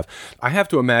 you have. I have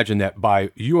to imagine that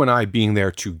by you and I being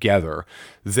there together,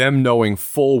 them knowing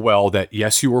full well that,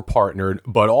 yes, you were partnered,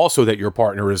 but also that your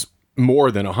partner is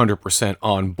more than 100%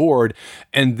 on board.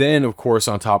 And then, of course,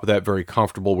 on top of that, very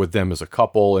comfortable with them as a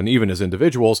couple and even as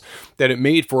individuals, that it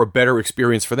made for a better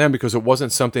experience for them, because it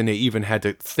wasn't something they even had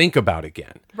to think about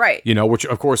again. Right. Which,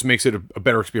 of course, makes it a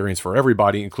better experience for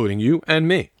everybody, including you and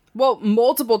me. Well,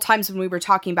 multiple times when we were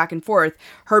talking back and forth,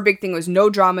 her big thing was no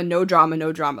drama, no drama,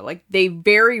 no drama. Like, they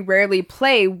very rarely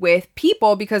play with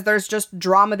people because there's just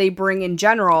drama they bring in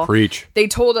general. Preach. They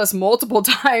told us multiple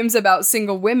times about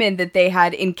single women that they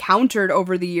had encountered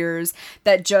over the years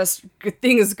that just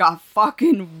things got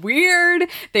fucking weird.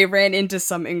 They ran into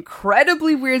some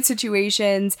incredibly weird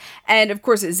situations. And of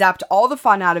course, it zapped all the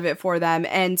fun out of it for them.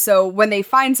 And so when they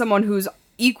find someone who's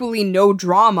equally no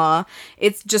drama.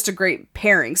 It's just a great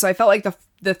pairing. So I felt like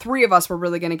the three of us were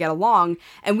really going to get along.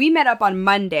 And we met up on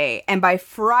Monday. And by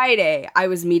Friday, I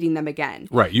was meeting them again.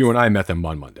 Right. You and I met them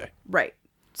on Monday. Right.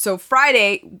 So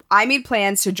Friday, I made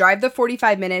plans to drive the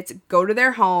 45 minutes, go to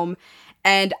their home.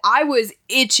 And I was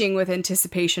itching with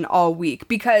anticipation all week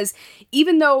because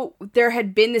even though there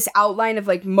had been this outline of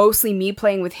like mostly me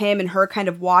playing with him and her kind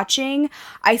of watching,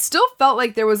 I still felt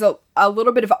like there was a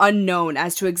little bit of unknown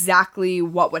as to exactly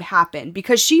what would happen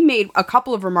because she made a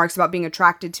couple of remarks about being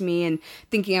attracted to me and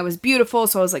thinking I was beautiful.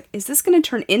 So I was like, is this going to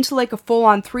turn into like a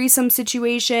full-on threesome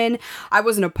situation? I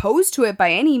wasn't opposed to it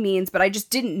by any means, but I just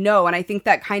didn't know. And I think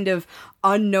that kind of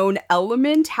unknown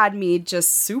element had me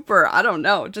just super, I don't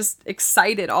know, just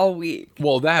excited all week.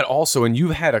 Well, that also, and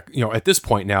you've had at this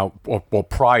point now, well,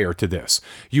 prior to this,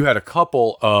 you had a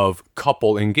couple of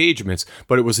couple engagements,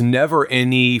 but it was never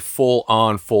any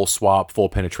full-on, full swap, full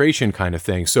penetration kind of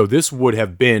thing. So this would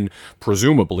have been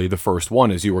presumably the first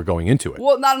one as you were going into it.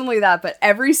 Well, not only that, but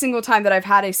every single time that I've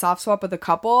had a soft swap with a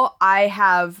couple, I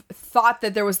have thought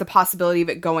that there was the possibility of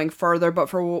it going further, but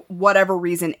for whatever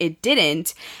reason, it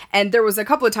didn't. And there was a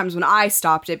couple of times when I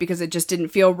stopped it because it just didn't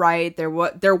feel right. There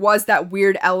was that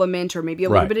weird element or maybe a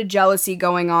little bit of jealousy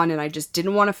going on, and I just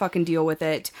didn't want to fucking deal with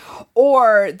it.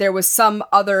 Or there was some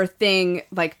other thing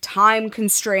like time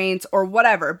constraints or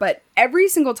whatever. But every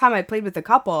single time I played with a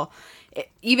couple,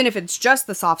 even if it's just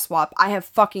the soft swap, I have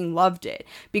fucking loved it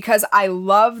because I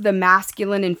love the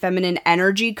masculine and feminine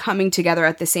energy coming together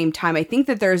at the same time. I think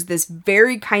that there's this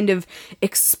very kind of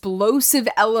explosive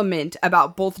element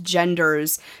about both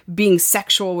genders being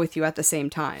sexual with you at the same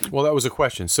time. Well, that was a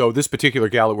question. So this particular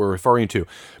gal that we're referring to,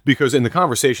 because in the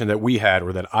conversation that we had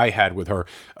or that I had with her,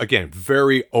 again,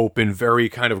 very open, very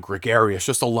kind of gregarious,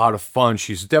 just a lot of fun.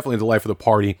 She's definitely the life of the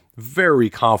party. Very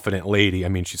confident lady. I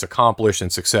mean, she's accomplished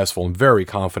and successful and very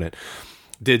confident.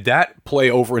 Did that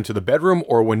play over into the bedroom,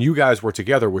 or when you guys were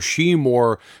together, was she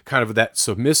more kind of that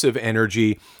submissive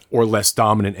energy or less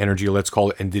dominant energy, let's call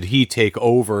it, and did he take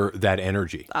over that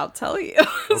energy? I'll tell you.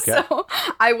 Okay. So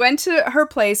I went to her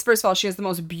place. First of all, she has the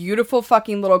most beautiful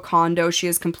fucking little condo. She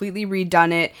has completely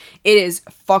redone it. It is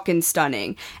fucking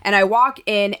stunning. And I walk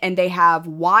in and they have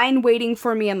wine waiting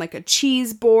for me and like a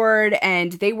cheese board,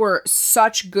 and they were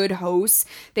such good hosts.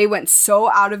 They went so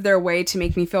out of their way to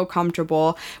make me feel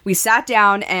comfortable. We sat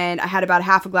down and I had about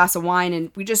half a glass of wine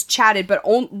and we just chatted, but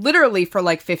literally for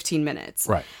like 15 minutes.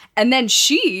 Right. And then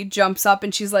she jumps up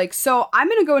and she's like, so I'm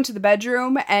going to go into the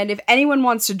bedroom, and if anyone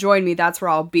wants to join me, that's where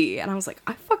I'll be. And I was like,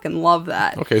 I fucking love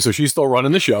that. Okay, so she's still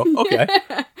running the show. Okay.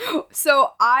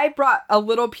 So I brought a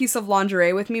little piece of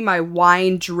lingerie with me, my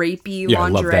wine drapey lingerie. I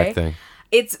love that thing.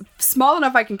 It's small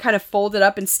enough I can kind of fold it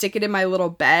up and stick it in my little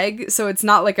bag. So it's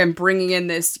not like I'm bringing in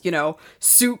this,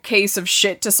 suitcase of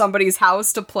shit to somebody's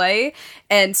house to play.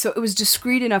 And so it was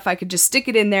discreet enough I could just stick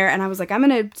it in there. And I was like, I'm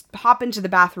going to hop into the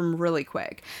bathroom really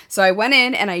quick. So I went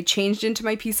in and I changed into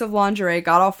my piece of lingerie,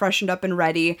 got all freshened up and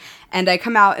ready. And I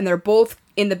come out and they're both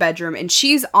in the bedroom and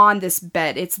she's on this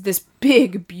bed. It's this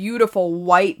big, beautiful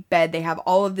white bed. They have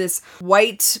all of this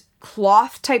white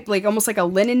cloth type, like almost like a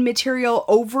linen material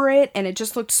over it, and it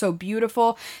just looked so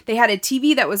beautiful. They had a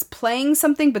TV that was playing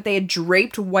something, but they had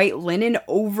draped white linen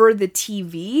over the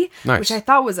TV, nice. Which I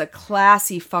thought was a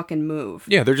classy fucking move.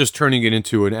 Yeah, they're just turning it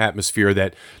into an atmosphere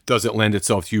that doesn't lend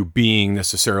itself to you being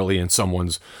necessarily in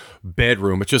someone's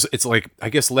bedroom. It's like, I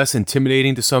guess, less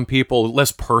intimidating to some people,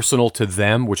 less personal to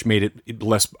them, which made it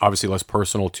less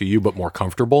personal to you, but more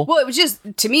comfortable. Well, it was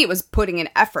just, to me, it was putting an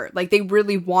effort. Like, they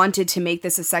really wanted to make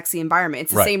this a sexy environment.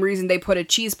 It's the same reason they put a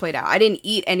cheese plate out. I didn't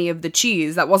eat any of the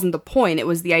cheese. That wasn't the point. It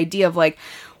was the idea of like,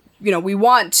 we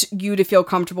want you to feel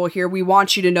comfortable here. We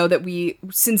want you to know that we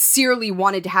sincerely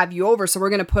wanted to have you over. So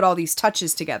we're going to put all these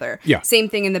touches together. Yeah. Same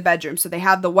thing in the bedroom. So they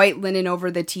have the white linen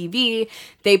over the TV.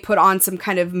 They put on some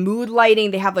kind of mood lighting.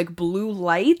 They have like blue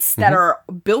lights that are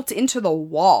built into the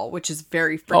wall, which is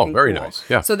very freaking cool. Very nice.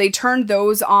 Yeah. So they turned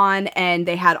those on and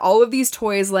they had all of these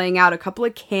toys laying out, a couple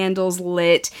of candles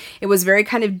lit. It was very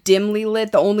kind of dimly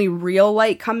lit. The only real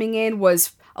light coming in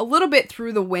was a little bit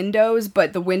through the windows,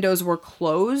 but the windows were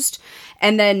closed.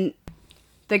 And then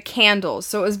the candles.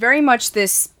 So it was very much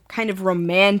this kind of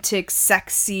romantic,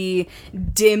 sexy,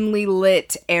 dimly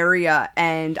lit area.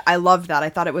 And I loved that. I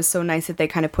thought it was so nice that they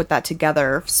kind of put that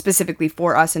together specifically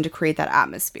for us and to create that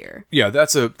atmosphere. Yeah,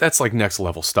 that's like next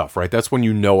level stuff, right? That's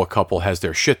when a couple has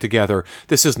their shit together.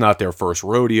 This is not their first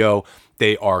rodeo.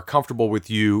 They are comfortable with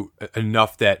you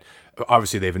enough that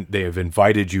obviously they have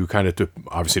invited you kind of to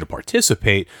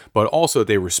participate, but also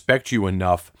they respect you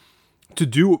enough to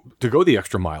go the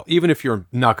extra mile, even if you're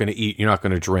not going to eat, you're not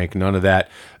going to drink, none of that,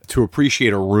 to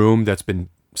appreciate a room that's been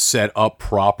set up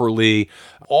properly,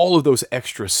 all of those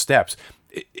extra steps.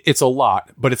 It's a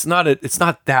lot, but it's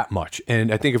not that much.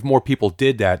 And I think if more people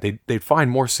did that, they'd find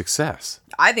more success.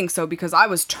 I think so, because I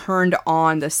was turned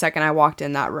on the second I walked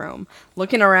in that room.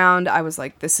 Looking around, I was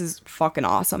like, this is fucking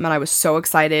awesome. And I was so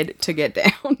excited to get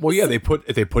down. Well, yeah, they put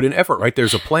in effort, right?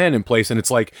 There's a plan in place. And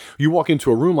it's like, you walk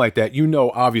into a room like that, you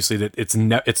know, obviously that it's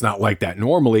not like that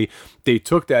normally. They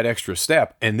took that extra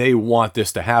step and they want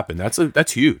this to happen.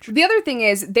 That's huge. The other thing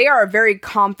is, they are a very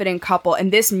confident couple,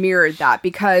 and this mirrored that,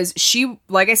 because she,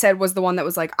 like I said, was the one that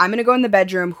was like, I'm going to go in the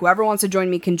bedroom. Whoever wants to join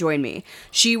me can join me.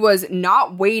 She was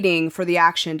not waiting for the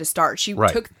action to start. She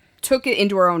took it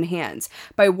into her own hands.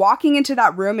 By walking into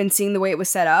that room and seeing the way it was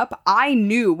set up, I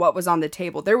knew what was on the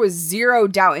table. There was zero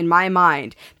doubt in my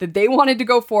mind that they wanted to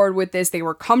go forward with this. They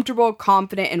were comfortable,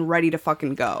 confident, and ready to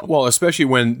fucking go. Well, especially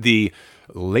when the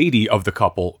lady of the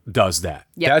couple does that.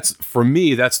 Yep. For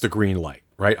me, that's the green light,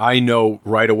 right? I know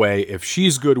right away, if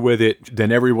she's good with it,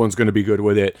 then everyone's going to be good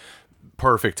with it.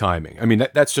 Perfect timing. I mean,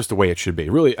 that's just the way it should be.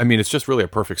 Really, I mean, it's just really a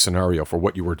perfect scenario for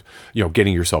what you were,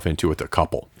 getting yourself into with the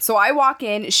couple. So I walk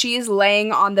in, she's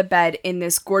laying on the bed in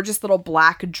this gorgeous little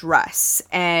black dress,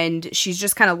 and she's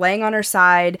just kind of laying on her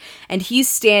side, and he's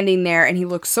standing there, and he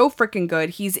looks so freaking good.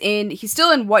 He's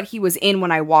still in what he was in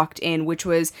when I walked in, which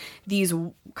was these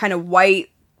kind of white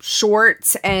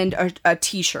shorts and a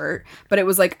t-shirt, but it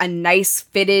was like a nice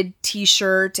fitted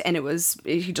t-shirt, and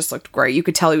he just looked great. You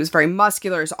could tell he was very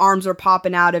muscular. His arms were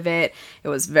popping out of it. It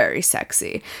was very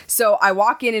sexy. So I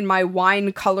walk in my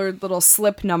wine colored little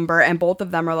slip number, and both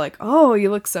of them are like, oh, you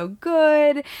look so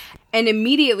good. And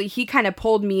immediately he kind of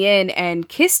pulled me in and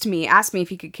kissed me, asked me if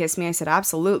he could kiss me. I said,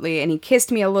 absolutely. And he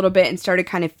kissed me a little bit and started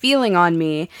kind of feeling on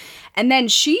me. And then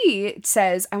she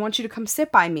says, I want you to come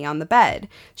sit by me on the bed.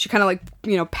 She kind of like,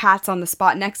 pats on the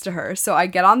spot next to her. So I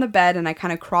get on the bed and I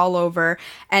kind of crawl over,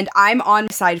 and I'm on my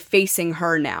side facing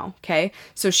her now. Okay.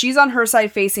 So she's on her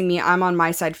side facing me. I'm on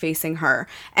my side facing her.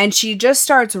 And she just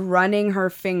starts running her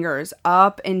fingers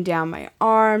up and down my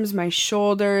arms, my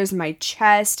shoulders, my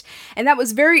chest. And that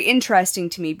was very interesting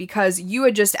to me, because you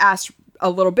had just asked a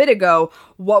little bit ago,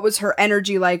 what was her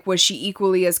energy like? Was she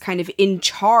equally as kind of in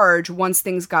charge once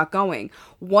things got going?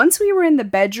 Once we were in the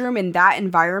bedroom in that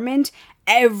environment,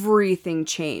 everything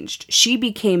changed. She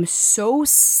became so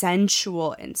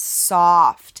sensual and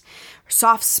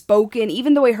soft-spoken.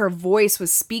 Even the way her voice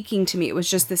was speaking to me, it was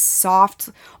just this soft,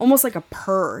 almost like a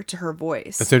purr to her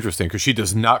voice. That's interesting, because she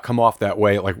does not come off that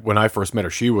way. Like when I first met her,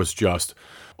 she was just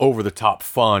over the top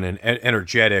fun and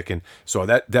energetic, and so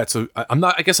I'm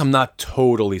not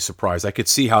totally surprised. I could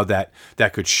see how that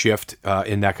could shift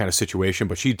in that kind of situation,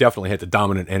 but she definitely had the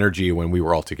dominant energy when we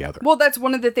were all together. Well, that's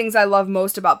one of the things I love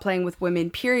most about playing with women,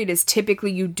 period, is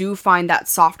typically you do find that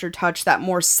softer touch, that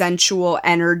more sensual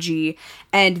energy,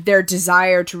 and their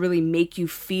desire to really make you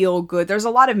feel good. There's a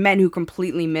lot of men who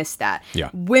completely miss that. Yeah.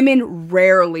 Women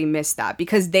rarely miss that,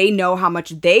 because they know how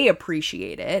much they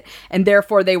appreciate it, and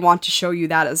therefore they want to show you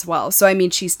that as well. So, I mean,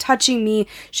 she's touching me.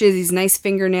 She has these nice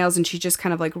fingernails, and she's just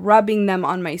kind of like rubbing them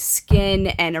on my skin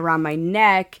and around my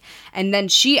neck. And then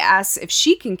she asks if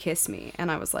she can kiss me. And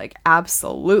I was like,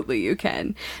 absolutely you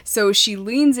can. So she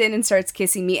leans in and starts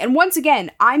kissing me. And once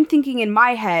again, I'm thinking in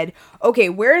my head, okay,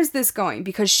 where is this going?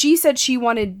 Because she said she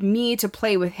wanted me to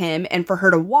play with him and for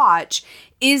her to watch.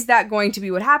 Is that going to be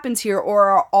what happens here,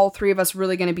 or are all three of us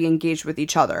really going to be engaged with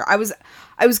each other? I was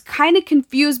kind of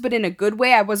confused, but in a good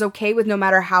way. I was okay with no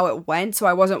matter how it went, so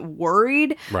I wasn't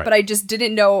worried, right. But I just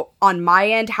didn't know on my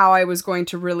end how I was going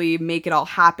to really make it all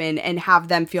happen and have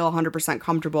them feel 100%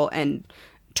 comfortable and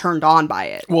turned on by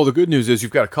it. Well, the good news is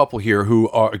you've got a couple here who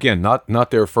are, again, not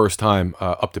their first time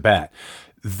up to bat.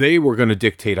 They were going to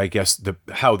dictate, I guess,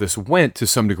 how this went to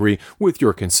some degree, with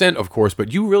your consent, of course,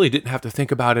 but you really didn't have to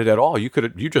think about it at all. You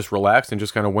just relaxed and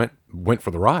just kind of went for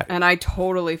the ride. And I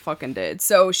totally fucking did.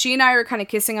 So she and I are kind of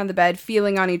kissing on the bed,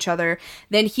 feeling on each other.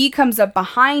 Then he comes up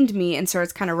behind me and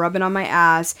starts kind of rubbing on my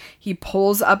ass. He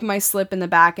pulls up my slip in the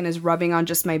back and is rubbing on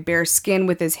just my bare skin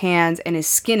with his hands, and his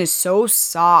skin is so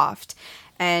soft.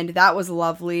 And that was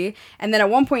lovely. And then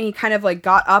at one point he kind of like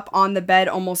got up on the bed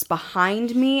almost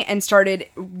behind me and started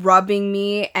rubbing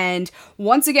me. And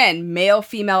once again, male,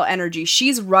 female energy.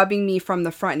 She's rubbing me from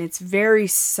the front, and it's very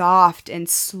soft and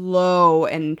slow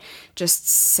and just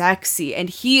sexy. And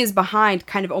he is behind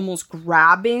kind of almost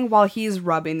grabbing while he's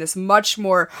rubbing, this much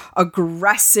more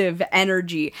aggressive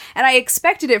energy. And I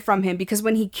expected it from him, because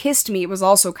when he kissed me, it was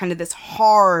also kind of this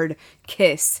hard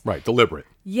kiss. Right, deliberate.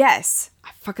 Yes. I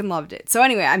fucking loved it. So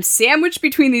anyway, I'm sandwiched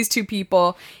between these two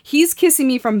people. He's kissing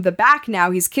me from the back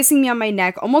now. He's kissing me on my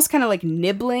neck, almost kind of like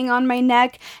nibbling on my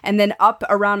neck, and then up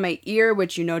around my ear,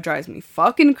 which drives me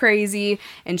fucking crazy.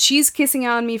 And she's kissing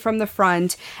on me from the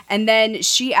front. And then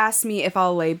she asks me if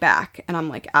I'll lay back. And I'm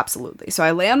like, absolutely. So I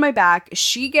lay on my back.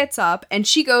 She gets up and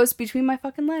she goes between my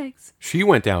fucking legs. She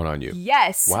went down on you.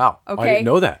 Yes. Wow. Okay. I didn't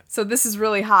know that. So this is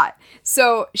really hot.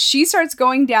 So she starts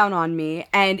going down on me,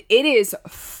 and it is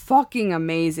fucking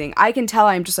amazing. I can tell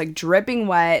I'm just like dripping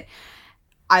wet.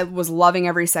 I was loving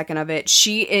every second of it.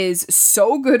 She is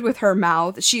so good with her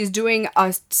mouth. She's doing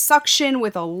a suction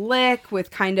with a lick,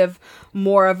 with kind of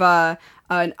more of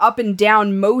an up and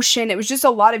down motion. It was just a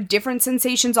lot of different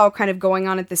sensations all kind of going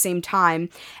on at the same time.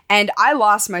 And I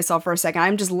lost myself for a second.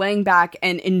 I'm just laying back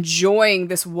and enjoying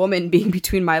this woman being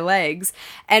between my legs.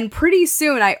 And pretty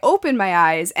soon I open my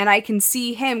eyes and I can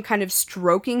see him kind of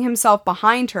stroking himself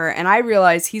behind her. And I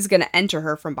realize he's going to enter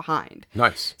her from behind.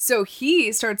 Nice. So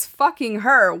he starts fucking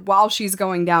her while she's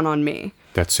going down on me.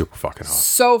 That's super fucking hot.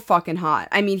 So fucking hot.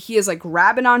 I mean, he is like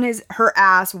grabbing on her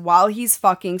ass while he's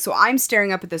fucking. So I'm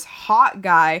staring up at this hot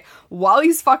guy while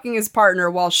he's fucking his partner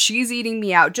while she's eating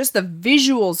me out. Just the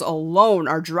visuals alone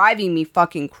are driving me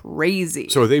fucking crazy.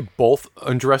 So are they both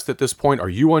undressed at this point? Are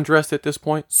you undressed at this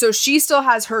point? So she still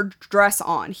has her dress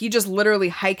on. He just literally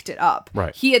hiked it up.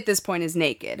 Right. He at this point is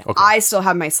naked. Okay. I still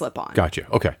have my slip on. Gotcha.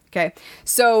 Okay. Okay.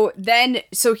 So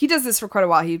he does this for quite a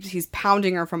while. He's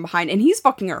pounding her from behind and he's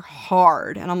fucking her hard.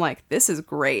 And I'm like, this is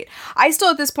great. I still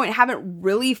at this point haven't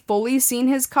really fully seen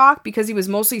his cock because he was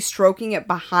mostly stroking it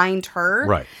behind her.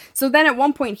 Right. So then at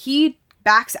one point he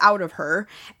backs out of her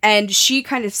and she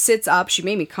kind of sits up. She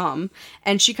made me come.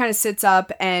 And she kind of sits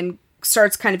up and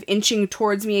starts kind of inching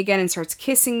towards me again and starts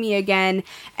kissing me again.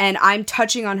 And I'm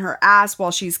touching on her ass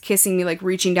while she's kissing me, like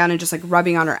reaching down and just like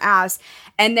rubbing on her ass.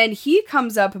 And then he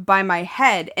comes up by my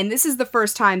head. And this is the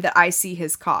first time that I see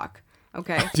his cock.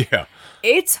 Okay. Yeah.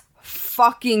 It's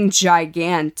fucking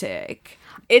gigantic.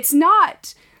 It's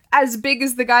not as big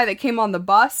as the guy that came on the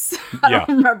bus. I don't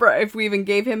remember if we even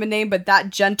gave him a name, but that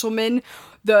gentleman,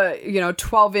 the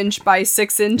 12-inch by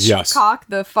 6-inch cock,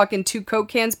 the fucking 2 Coke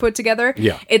cans put together.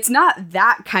 Yeah. It's not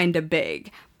that kind of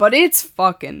big, but it's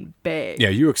fucking big. Yeah,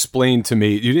 you explained to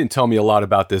me, you didn't tell me a lot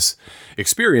about this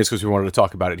experience because we wanted to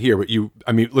talk about it here, but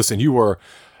listen,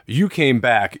 you came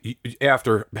back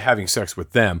after having sex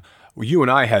with them. You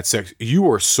and I had sex. You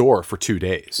were sore for 2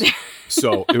 days.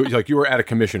 So it was like you were at a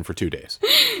commission for 2 days.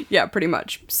 Yeah, pretty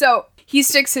much. So he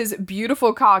sticks his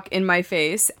beautiful cock in my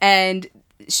face and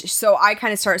so I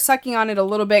kind of start sucking on it a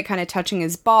little bit, kind of touching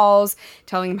his balls,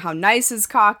 telling him how nice his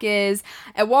cock is.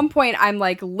 At one point, I'm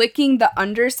like licking the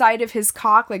underside of his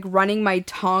cock, like running my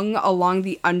tongue along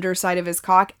the underside of his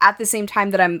cock at the same time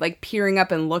that I'm like peering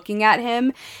up and looking at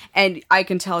him. And I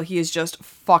can tell he is just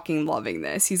fucking loving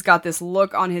this. He's got this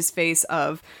look on his face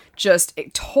of just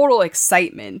total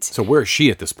excitement. So where is she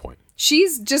at this point?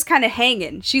 She's just kind of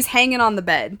hanging. She's hanging on the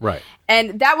bed. Right.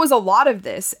 And that was a lot of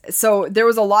this. So there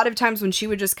was a lot of times when she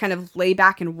would just kind of lay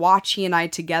back and watch he and I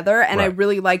together. And I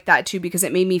really liked that too because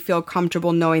it made me feel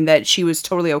comfortable knowing that she was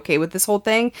totally okay with this whole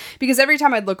thing. Because every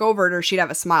time I'd look over at her, she'd have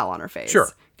a smile on her face. Sure.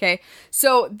 Okay.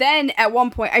 So then at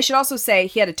one point, I should also say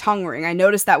he had a tongue ring. I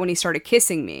noticed that when he started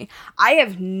kissing me. I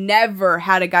have never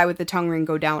had a guy with a tongue ring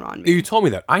go down on me. You told me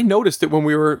that. I noticed it when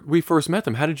we first met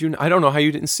them. How did you? I don't know how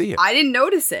you didn't see it. I didn't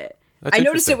notice it. That's I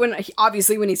noticed it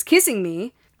when he's kissing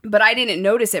me, but I didn't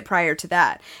notice it prior to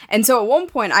that. And so at one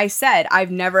point I said,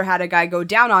 I've never had a guy go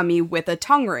down on me with a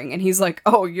tongue ring. And he's like,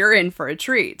 oh, you're in for a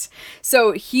treat.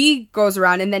 So he goes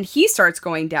around and then he starts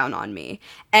going down on me.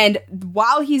 And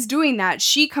while he's doing that,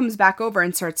 she comes back over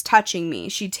and starts touching me.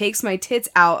 She takes my tits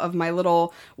out of my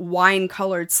little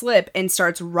wine-colored slip and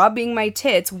starts rubbing my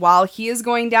tits while he is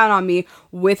going down on me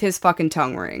with his fucking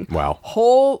tongue ring. Wow.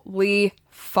 Holy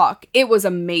fuck. It was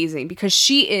amazing because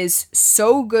she is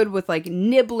so good with like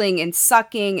nibbling and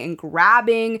sucking and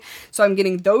grabbing. So I'm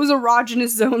getting those erogenous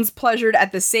zones pleasured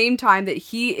at the same time that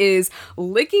he is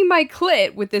licking my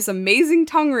clit with this amazing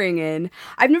tongue ring in.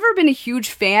 I've never been a huge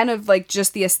fan of like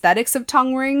just the aesthetics of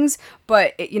tongue rings,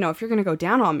 but if you're going to go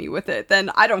down on me with it,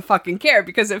 then I don't fucking care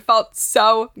because it felt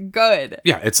so good.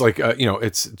 Yeah, it's like,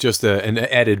 it's just an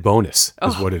added bonus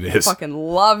is what it is. I fucking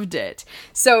loved it.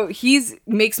 So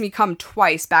makes me come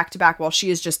twice back to back while she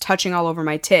is just touching all over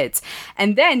my tits.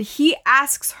 And then he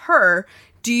asks her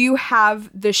do you have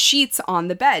the sheets on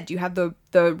the bed? Do you have the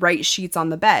right sheets on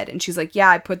the bed? And she's like, yeah,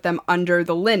 I put them under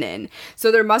the linen.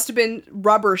 So there must have been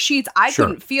rubber sheets. I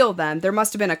couldn't feel them. There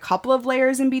must have been a couple of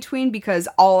layers in between because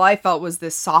all I felt was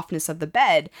this softness of the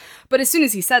bed. But as soon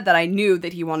as he said that, I knew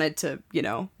that he wanted to,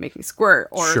 make me squirt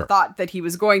or thought that he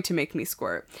was going to make me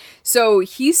squirt. So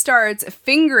he starts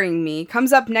fingering me,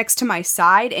 comes up next to my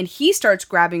side, and he starts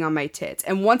grabbing on my tits.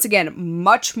 And once again,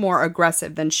 much more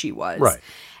aggressive than she was. Right.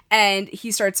 And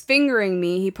he starts fingering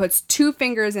me. He puts 2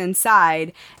 fingers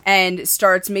inside and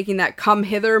starts making that come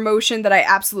hither motion that I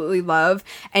absolutely love.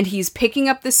 And he's picking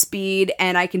up the speed,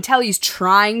 and I can tell he's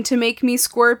trying to make me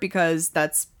squirt because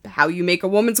that's how you make a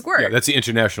woman squirt. Yeah, that's the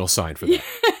international sign for that.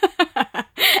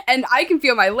 And I can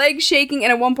feel my legs shaking.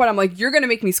 And at one point, I'm like, you're going to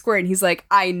make me squirt. And he's like,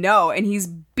 I know. And he's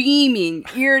beaming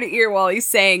ear to ear while he's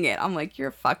saying it. I'm like,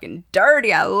 you're fucking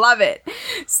dirty. I love it.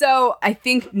 So I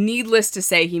think, needless to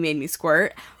say, he made me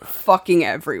squirt fucking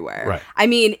everywhere. Right. I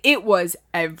mean, it was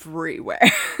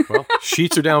everywhere. Well,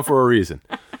 sheets are down for a reason.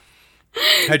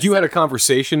 Had you had a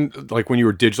conversation, like when you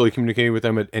were digitally communicating with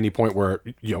them at any point where,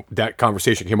 that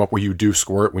conversation came up where you do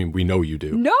squirt? We know you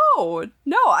do. No.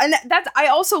 And I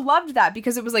also loved that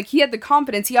because it was like he had the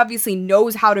confidence. He obviously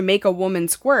knows how to make a woman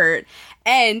squirt.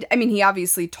 And I mean, he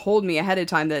obviously told me ahead of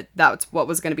time that that's what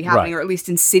was going to be happening, or at least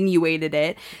insinuated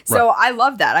it. So I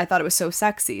love that. I thought it was so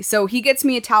sexy. So he gets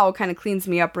me a towel, kind of cleans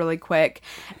me up really quick.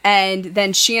 And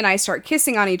then she and I start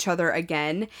kissing on each other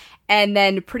again. And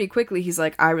then pretty quickly, he's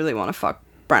like, I really want to fuck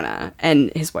Brenna. And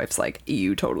his wife's like,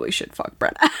 you totally should fuck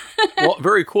Brenna. Well,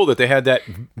 very cool that they had that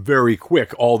very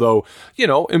quick, although,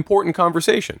 important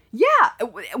conversation. Yeah.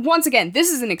 Once again,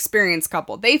 this is an experienced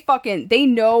couple. They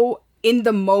know in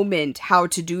the moment how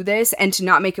to do this and to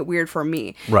not make it weird for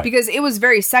me. Right. Because it was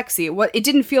very sexy. It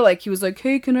didn't feel like he was like,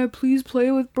 hey, can I please play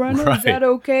with Brenna? Right. Is that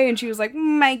okay? And she was like,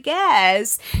 I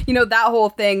guess. That whole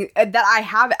thing that I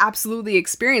have absolutely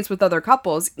experienced with other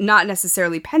couples, not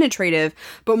necessarily penetrative,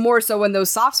 but more so when those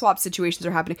soft swap situations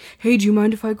are happening. Hey, do you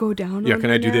mind if I go down? Yeah,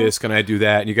 can I do this? Can I do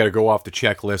that? And you got to go off the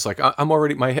checklist. Like, I'm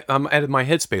out of my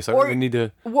headspace. I don't even need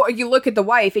to. Well, you look at the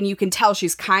wife and you can tell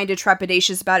she's kind of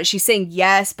trepidatious about it. She's saying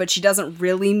yes, but she doesn't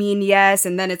really mean yes.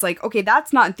 And then it's like, okay,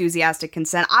 that's not enthusiastic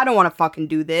consent. I don't want to fucking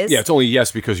do this. Yeah, it's only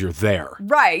yes because you're there.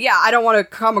 Right. Yeah, I don't want to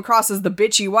come across as the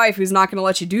bitchy wife who's not going to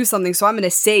let you do something. So I'm going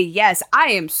to say yes. I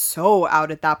am so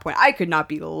out at that point. I could not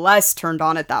be less turned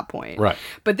on at that point. Right.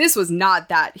 But this was not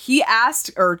that. He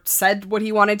asked or said what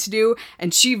he wanted to do,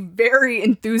 and she very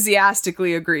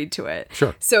enthusiastically agreed to it.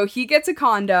 Sure. So he gets a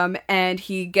condom and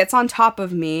he gets on top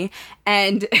of me.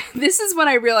 And this is when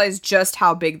I realized just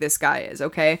how big this guy is,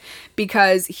 okay?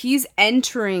 Because he's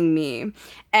entering me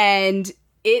and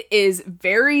it is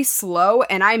very slow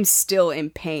and I'm still in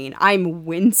pain. I'm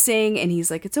wincing and he's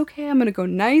like, it's okay, I'm gonna go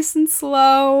nice and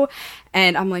slow.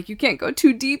 And I'm like, you can't go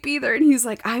too deep either. And he's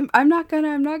like, I'm not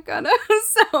gonna.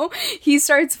 So he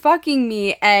starts fucking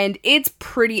me and it's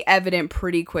pretty evident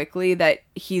pretty quickly that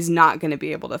he's not gonna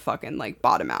be able to fucking like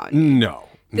bottom out. No.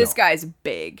 This guy's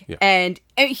big. Yeah. And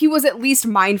he was at least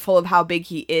mindful of how big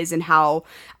he is and how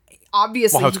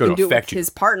obviously he can do it with his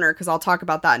partner, because I'll talk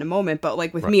about that in a moment. But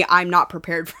like with me, I'm not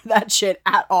prepared for that shit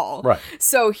at all. Right.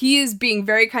 So he is being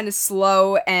very kind of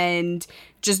slow and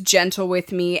just gentle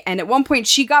with me. And at one point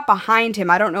she got behind him.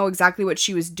 I don't know exactly what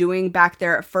she was doing back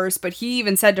there at first, but he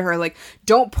even said to her, like,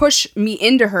 don't push me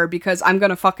into her because I'm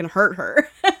going to fucking hurt her.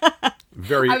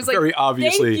 Very like,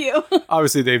 obviously. Thank you.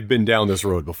 Obviously, they've been down this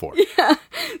road before. Yeah.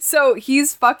 So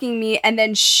he's fucking me, and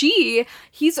then he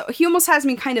almost has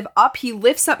me kind of up. He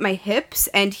lifts up my hips,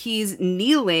 and he's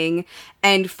kneeling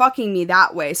and fucking me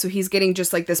that way. So he's getting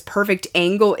just like this perfect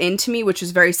angle into me, which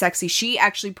is very sexy. She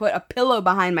actually put a pillow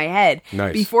behind my head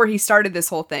before he started this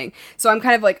whole thing. So I'm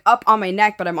kind of like up on my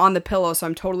neck, but I'm on the pillow, so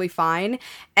I'm totally fine.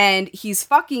 And he's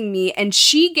fucking me, and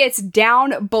she gets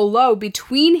down below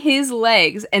between his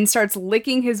legs and starts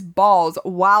licking his balls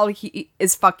while he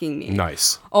is fucking me.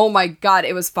 Nice. Oh my God,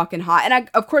 it was fucking hot. And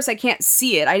of course I can't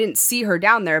see it. I didn't see her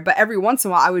down there, but every once in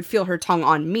a while I would feel her tongue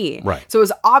on me. Right. So it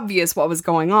was obvious what was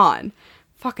going on.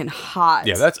 Fucking hot.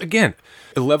 Yeah, that's, again,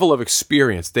 a level of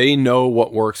experience. They know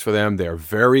what works for them. They're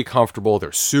very comfortable.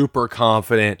 They're super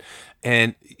confident.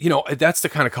 And, that's the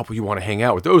kind of couple you want to hang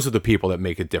out with. Those are the people that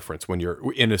make a difference when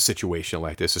you're in a situation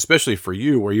like this, especially for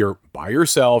you where you're by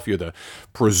yourself. You're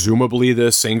presumably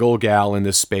the single gal in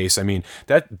this space. I mean,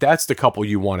 that's the couple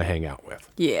you want to hang out with.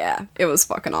 Yeah, it was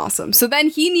fucking awesome. So then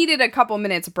he needed a couple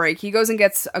minutes break. He goes and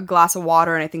gets a glass of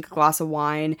water and I think a glass of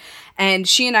wine. And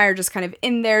she and I are just kind of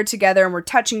in there together and we're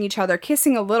touching each other,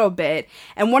 kissing a little bit.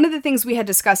 And one of the things we had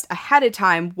discussed ahead of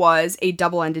time was a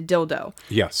double-ended dildo.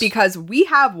 Yes. Because we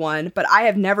have one, but I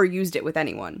have never used it with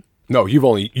anyone. No,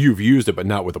 you've used it, but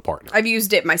not with a partner. I've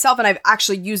used it myself, and I've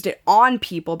actually used it on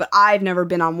people, but I've never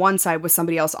been on one side with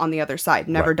somebody else on the other side.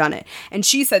 Never done it. And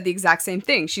she said the exact same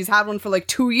thing. She's had one for like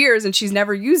 2 years, and she's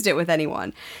never used it with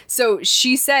anyone. So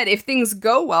she said, if things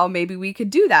go well, maybe we could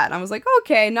do that. And I was like,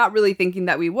 okay, not really thinking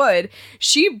that we would.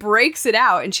 She breaks it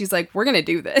out, and she's like, we're going to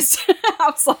do this.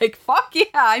 I was like, fuck yeah,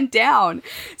 I'm down.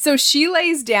 So she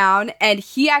lays down, and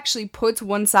he actually puts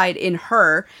one side in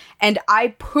her, and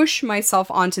I push myself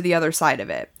onto the other side of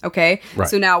it. Okay. Right.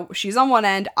 So now she's on one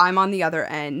end, I'm on the other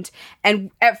end. And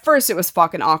at first it was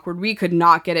fucking awkward. We could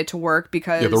not get it to work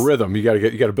because the rhythm, you got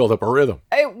to build up a rhythm.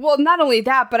 Well, not only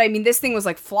that, but I mean, this thing was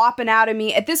like flopping out of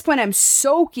me. At this point, I'm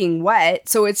soaking wet.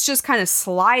 So it's just kind of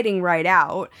sliding right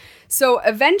out. So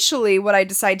eventually what I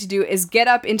decide to do is get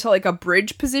up into like a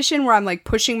bridge position where I'm like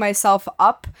pushing myself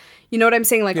up. You know what I'm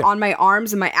saying? Like on my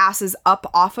arms and my ass is up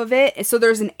off of it. So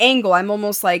there's an angle. I'm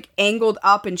almost like angled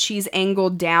up and she's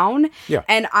angled down. Yeah.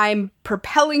 And I'm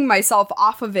propelling myself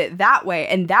off of it that way.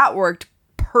 And that worked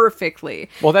perfectly.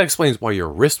 Well, that explains why your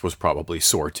wrist was probably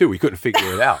sore too. We couldn't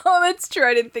figure it out. Oh, that's true.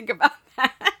 I didn't think about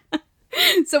that.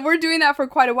 So we're doing that for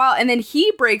quite a while. And then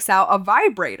he breaks out a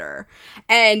vibrator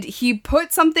and he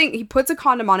puts a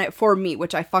condom on it for me,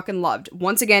 which I fucking loved.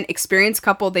 Once again, experienced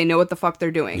couple, they know what the fuck they're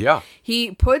doing. Yeah.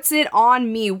 He puts it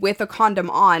on me with a condom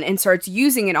on and starts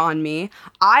using it on me.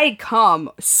 I come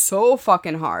so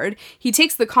fucking hard. He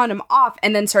takes the condom off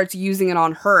and then starts using it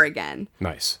on her again.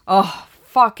 Nice. Oh,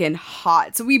 fucking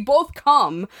hot. So we both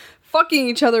come fucking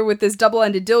each other with this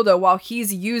double-ended dildo while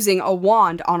he's using a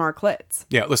wand on our clits.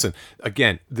 Yeah, listen,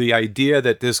 again, the idea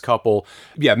that this couple,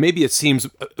 maybe it seems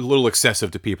a little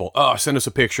excessive to people. Oh, send us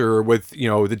a picture with,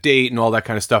 the date and all that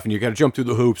kind of stuff, and you got to jump through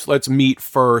the hoops. Let's meet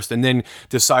first and then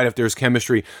decide if there's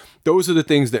chemistry. Those are the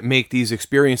things that make these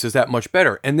experiences that much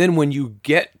better. And then when you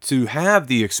get to have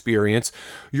the experience,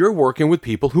 you're working with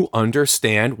people who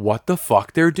understand what the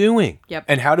fuck they're doing. Yep.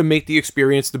 And how to make the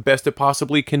experience the best it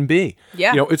possibly can be.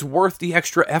 Yeah. It's worth the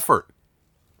extra effort.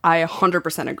 I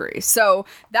 100% agree. So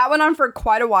that went on for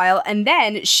quite a while. And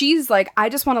then she's like, I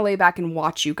just want to lay back and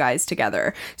watch you guys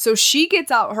together. So she gets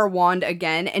out her wand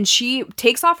again and she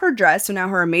takes off her dress. So now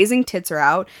her amazing tits are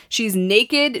out. She's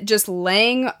naked, just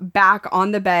laying back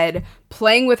on the bed,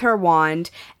 playing with her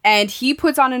wand, and he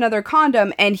puts on another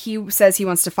condom and he says he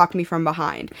wants to fuck me from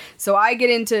behind. So I get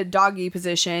into doggy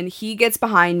position, he gets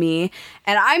behind me,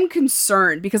 and I'm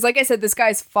concerned because like I said, this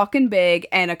guy's fucking big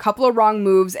and a couple of wrong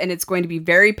moves and it's going to be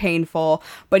very painful,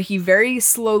 but he very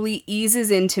slowly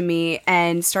eases into me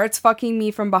and starts fucking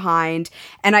me from behind,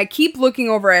 and I keep looking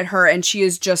over at her and she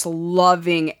is just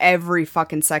loving every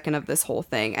fucking second of this whole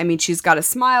thing. I mean, she's got a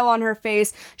smile on her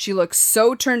face, she looks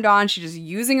so turned on, she's just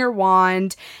using her wand.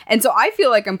 And so I feel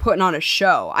like I'm putting on a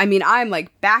show. I mean, I'm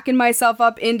like backing myself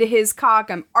up into his cock.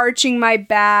 I'm arching my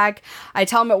back. I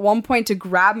tell him at one point to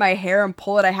grab my hair and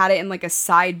pull it. I had it in like a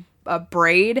side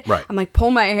braid. Right. I'm like,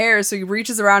 pull my hair. So he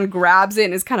reaches around, grabs it,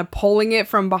 and is kind of pulling it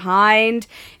from behind.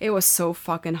 It was so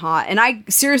fucking hot. And I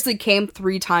seriously came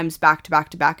 3 times back to back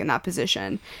to back in that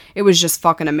position. It was just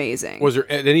fucking amazing. Was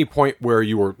there at any point where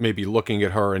you were maybe looking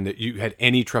at her and that you had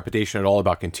any trepidation at all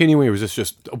about continuing? Or was this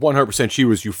just 100% she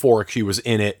was euphoric, she was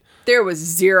in it? There was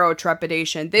zero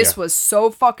trepidation. This was so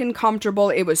fucking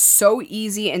comfortable. It was so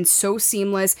easy and so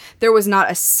seamless. There was not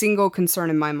a single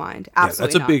concern in my mind.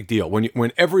 Absolutely that's a big deal.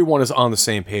 When everyone is on the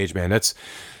same page, man, it's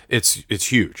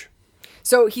huge.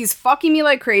 So he's fucking me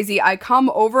like crazy. I come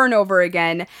over and over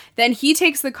again. Then he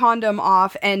takes the condom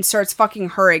off and starts fucking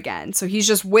her again. So he's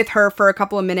just with her for a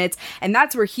couple of minutes. And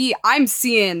that's where I'm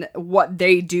seeing what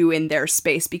they do in their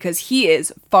space because he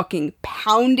is fucking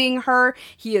pounding her.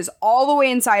 He is all the way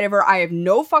inside of her. I have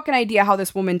no fucking idea how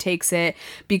this woman takes it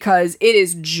because it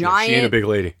is giant. She ain't a big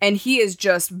lady. And he is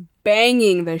just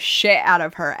banging the shit out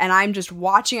of her, and I'm just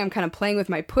watching. I'm kind of playing with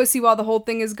my pussy while the whole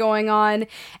thing is going on,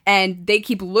 and they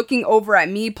keep looking over at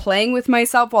me playing with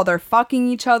myself while they're fucking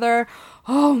each other.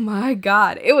 Oh my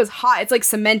God. It was hot. It's like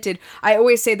cemented. I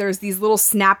always say there's these little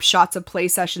snapshots of play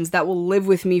sessions that will live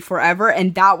with me forever.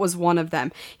 And that was one of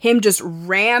them. Him just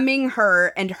ramming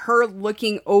her and her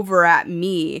looking over at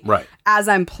me as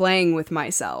I'm playing with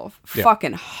myself. Yeah.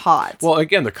 Fucking hot. Well,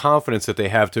 again, the confidence that they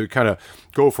have to kind of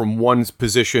go from one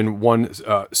position, one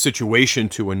situation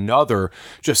to another,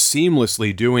 just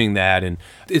seamlessly doing that. And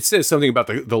it says something about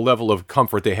the level of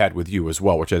comfort they had with you as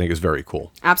well, which I think is very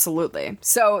cool. Absolutely.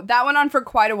 So that went on for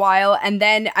quite a while, and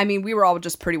then I mean we were all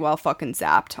just pretty well fucking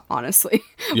zapped, honestly.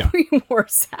 Yeah. We were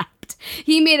zapped.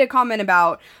 He made a comment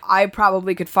about I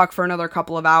probably could fuck for another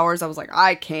couple of hours. I was like,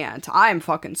 I can't. I'm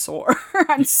fucking sore.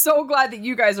 I'm so glad that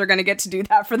you guys are going to get to do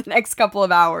that for the next couple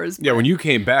of hours. Yeah, when you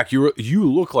came back, you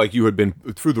look like you had been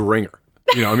through the ringer.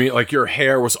 You know what I mean? Like, your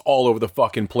hair was all over the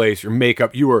fucking place. Your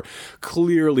makeup, you were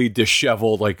clearly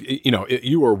disheveled. Like, you know,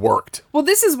 you were worked. Well,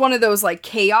 this is one of those, like,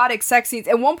 chaotic sex scenes.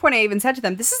 At one point, I even said to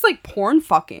them, this is like porn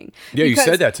fucking. Yeah, you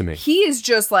said that to me. He is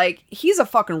just like, he's a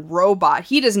fucking robot.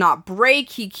 He does not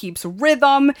break. He keeps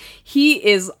rhythm. He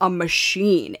is a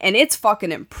machine. And it's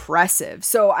fucking impressive.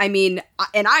 So, I mean,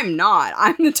 and I'm not.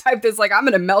 I'm the type that's like, I'm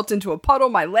going to melt into a puddle.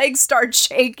 My legs start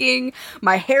shaking.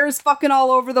 My hair's fucking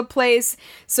all over the place.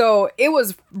 So it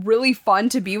was really fun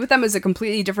to be with them as a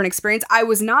completely different experience. I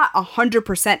was not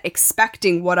 100%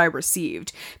 expecting what I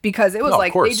received because it was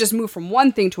like they just moved from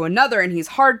one thing to another and he's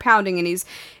hard pounding and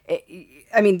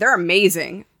I mean, they're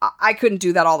amazing. I couldn't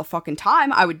do that all the fucking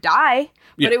time. I would die,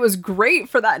 but it was great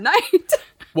for that night.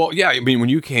 Well, yeah, I mean, when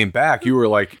you came back, you were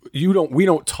like, we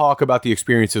don't talk about the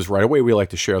experiences right away. We like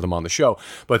to share them on the show.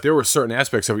 But there were certain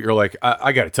aspects of it. You're like,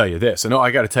 I got to tell you this. And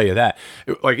I got to tell you that.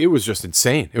 It was just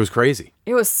insane. It was crazy.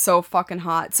 It was so fucking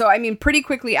hot. So, I mean, pretty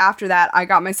quickly after that, I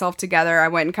got myself together. I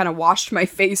went and kind of washed my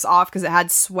face off because it had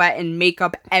sweat and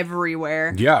makeup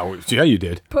everywhere. Yeah, you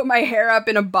did. Put my hair up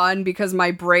in a bun because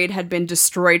my braid had been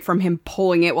destroyed from him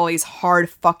pulling it while he's hard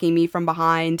fucking me from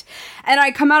behind. And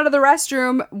I come out of the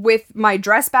restroom with my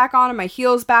dress back on and my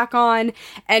heels back on.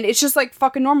 And it's just like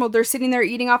fucking normal. They're sitting there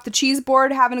eating off the cheese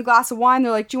board, having a glass of wine.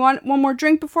 They're like, do you want one more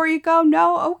drink before you go?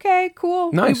 No? Okay,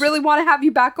 cool. Nice. We really want to have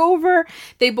you back over.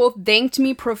 They both thanked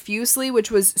me profusely,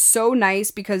 which was so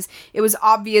nice because it was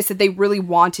obvious that they really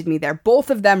wanted me there. Both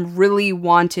of them really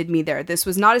wanted me there. This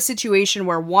was not a situation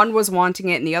where one was wanting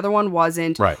it and the other one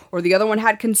wasn't, right, or the other one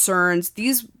had concerns.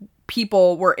 These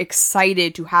people were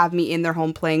excited to have me in their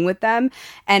home playing with them,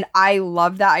 and I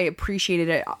love that. I appreciated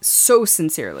it so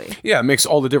sincerely. Yeah, it makes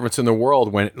all the difference in the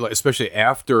world when, especially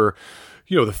after,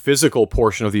 you know, the physical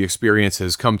portion of the experience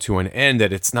has come to an end,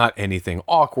 that it's not anything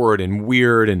awkward and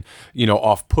weird and, you know,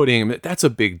 off-putting. I mean, that's a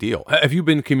big deal. Have you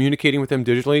been communicating with them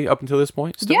digitally up until this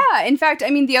point still? Yeah. In fact,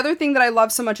 I mean, the other thing that I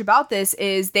love so much about this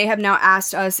is they have now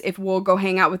asked us if we'll go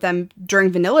hang out with them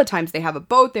during vanilla times. They have a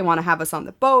boat. They want to have us on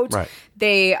the boat. Right.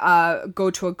 They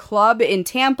go to a club in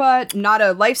Tampa, not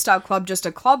a lifestyle club, just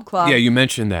a club. Yeah, you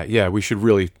mentioned that. Yeah, we should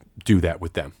really do that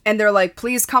with them. And they're like,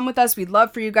 please come with us. We'd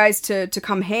love for you guys to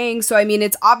come hang. So, I mean,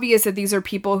 it's obvious that these are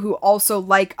people who also,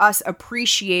 like us,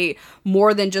 appreciate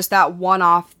more than just that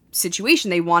one-off situation.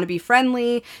 They want to be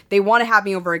friendly. They want to have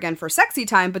me over again for sexy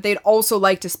time, but they'd also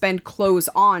like to spend clothes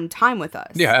on time with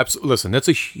us. Yeah, absolutely. Listen, that's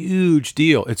a huge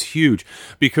deal. It's huge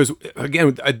because,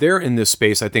 again, they're in this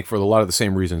space, I think, for a lot of the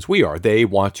same reasons we are. They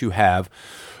want to have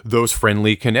those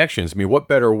friendly connections. I mean, what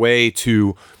better way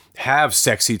to have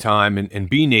sexy time and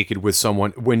be naked with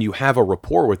someone when you have a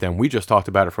rapport with them? We just talked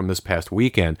about it from this past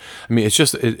weekend. I mean,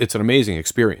 it's an amazing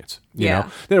experience, you know?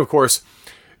 Then of course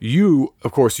you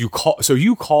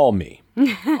call me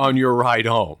on your ride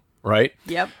home, right?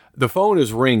 Yep. The phone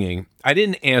is ringing. I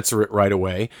didn't answer it right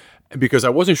away because I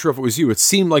wasn't sure if it was you. It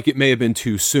seemed like it may have been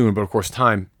too soon, but of course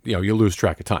time, you know, you lose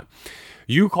track of time.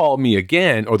 You call me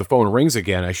again, or the phone rings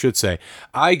again, I should say.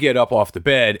 I get up off the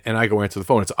bed and I go answer the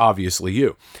phone. It's obviously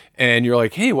you. And you're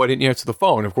like, hey, why didn't you answer the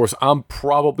phone? Of course, I'm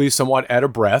probably somewhat out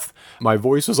of breath. My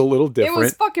voice was a little different. It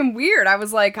was fucking weird. I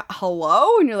was like,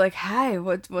 hello? And you're like, hi,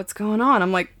 what's going on?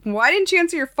 I'm like, why didn't you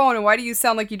answer your phone? And why do you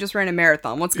sound like you just ran a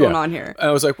marathon? What's going on here?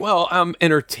 I was like, well, I'm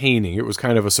entertaining. It was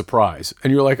kind of a surprise.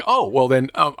 And you're like, oh, well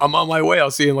then I'm on my way. I'll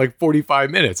see you in like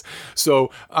 45 minutes. So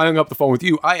I hung up the phone with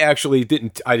you. I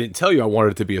didn't tell you I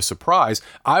wanted it to be a surprise.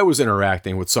 I was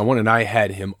interacting with someone and I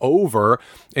had him over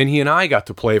and he and I got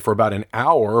to play for about an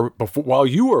hour before while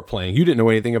you were playing. You didn't know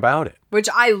anything about it. Which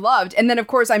I loved. And then, of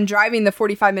course, I'm driving the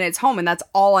 45 minutes home, and that's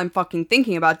all I'm fucking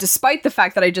thinking about, despite the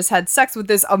fact that I just had sex with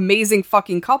this amazing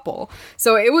fucking couple.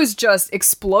 So it was just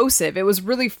explosive. It was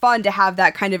really fun to have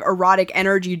that kind of erotic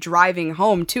energy driving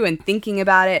home, too, and thinking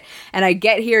about it. And I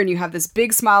get here, and you have this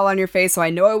big smile on your face, so I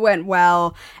know it went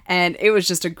well. And it was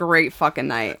just a great fucking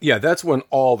night. Yeah, that's when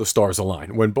all the stars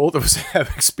align. When both of us have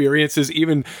experiences,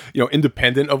 even, you know,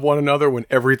 independent of one another, when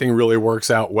everything really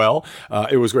works out well.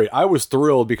 It was great. I was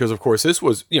thrilled because, of course, this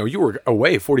was, you know, you were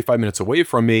away 45 minutes away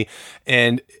from me.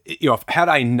 And, you know, had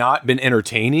I not been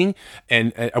entertaining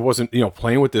and I wasn't, you know,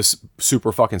 playing with this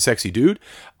super fucking sexy dude,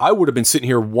 I would have been sitting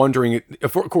here wondering,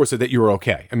 of course, that you were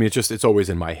okay. I mean, it's always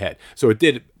in my head. So it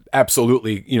did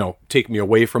absolutely, you know, take me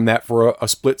away from that for a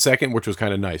split second, which was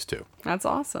kind of nice too. That's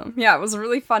awesome. Yeah, it was a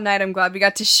really fun night. I'm glad we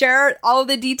got to share all of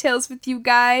the details with you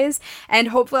guys. And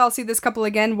hopefully I'll see this couple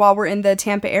again while we're in the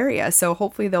Tampa area. So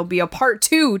hopefully there'll be a part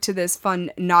 2 to this fun,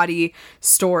 naughty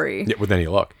story. Yeah, with any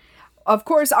luck. Of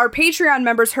course, our Patreon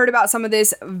members heard about some of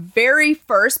this very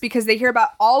first because they hear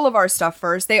about all of our stuff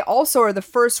first. They also are the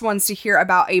first ones to hear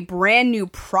about a brand new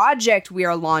project we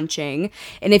are launching.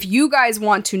 And if you guys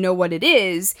want to know what it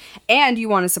is and you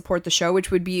want to support the show,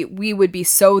 which we would be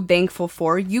so thankful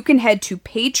for, you can head to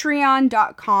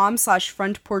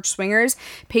patreon.com/frontporchswingers.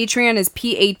 Patreon is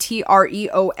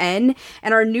Patreon.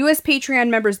 And our newest Patreon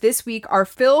members this week are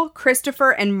Phil,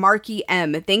 Christopher, and Marky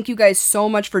M. Thank you guys so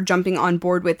much for jumping on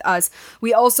board with us.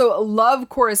 We also love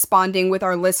corresponding with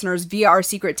our listeners via our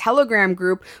secret Telegram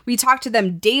group. We talk to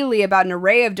them daily about an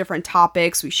array of different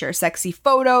topics. We share sexy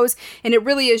photos, and it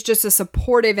really is just a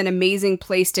supportive and amazing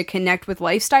place to connect with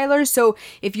lifestylers. So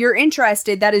if you're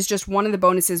interested, that is just one of the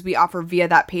bonuses we offer via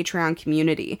that Patreon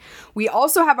community. We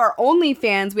also have our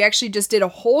OnlyFans. We actually just did a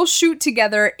whole shoot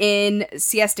together in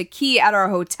Siesta Key at our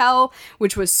hotel,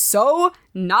 which was so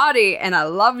naughty, and I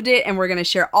loved it, and we're going to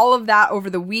share all of that over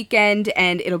the weekend,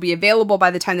 and it'll be available by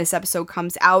the time this episode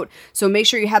comes out. So make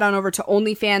sure you head on over to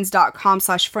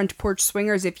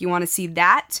onlyfans.com/frontporchswingers if you want to see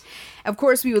that. Of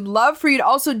course, we would love for you to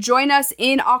also join us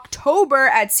in October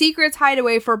at Secrets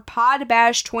Hideaway for Pod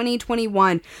Bash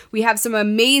 2021. We have some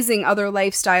amazing other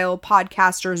lifestyle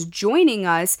podcasters joining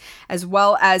us, as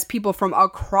well as people from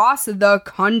across the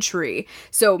country.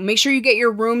 So make sure you get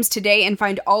your rooms today and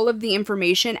find all of the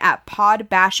information at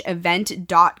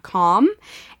podbashevent.com.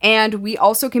 And we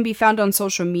also can be found on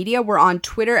social media. We're on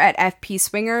Twitter at FP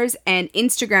Swingers and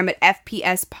Instagram at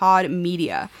FPS Pod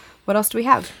Media. What else do we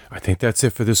have? I think that's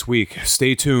it for this week.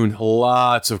 Stay tuned.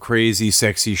 Lots of crazy,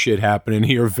 sexy shit happening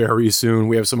here very soon.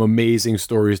 We have some amazing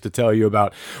stories to tell you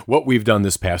about what we've done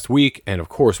this past week and, of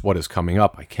course, what is coming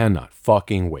up. I cannot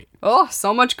fucking wait. Oh,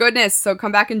 so much goodness. So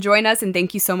come back and join us, and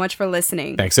thank you so much for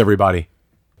listening. Thanks, everybody.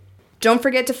 Don't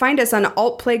forget to find us on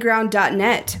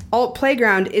altplayground.net. Alt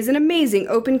Playground is an amazing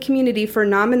open community for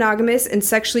non-monogamous and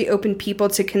sexually open people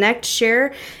to connect,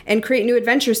 share, and create new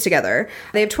adventures together.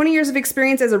 They have 20 years of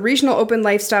experience as a regional open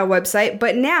lifestyle website,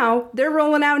 but now they're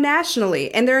rolling out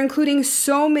nationally, and they're including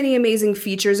so many amazing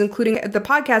features, including the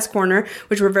podcast corner,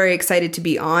 which we're very excited to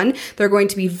be on. There are going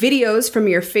to be videos from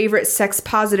your favorite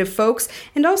sex-positive folks,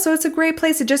 and also it's a great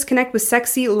place to just connect with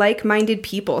sexy, like-minded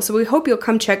people. So we hope you'll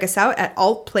come check us out at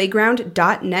altplayground.net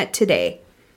today.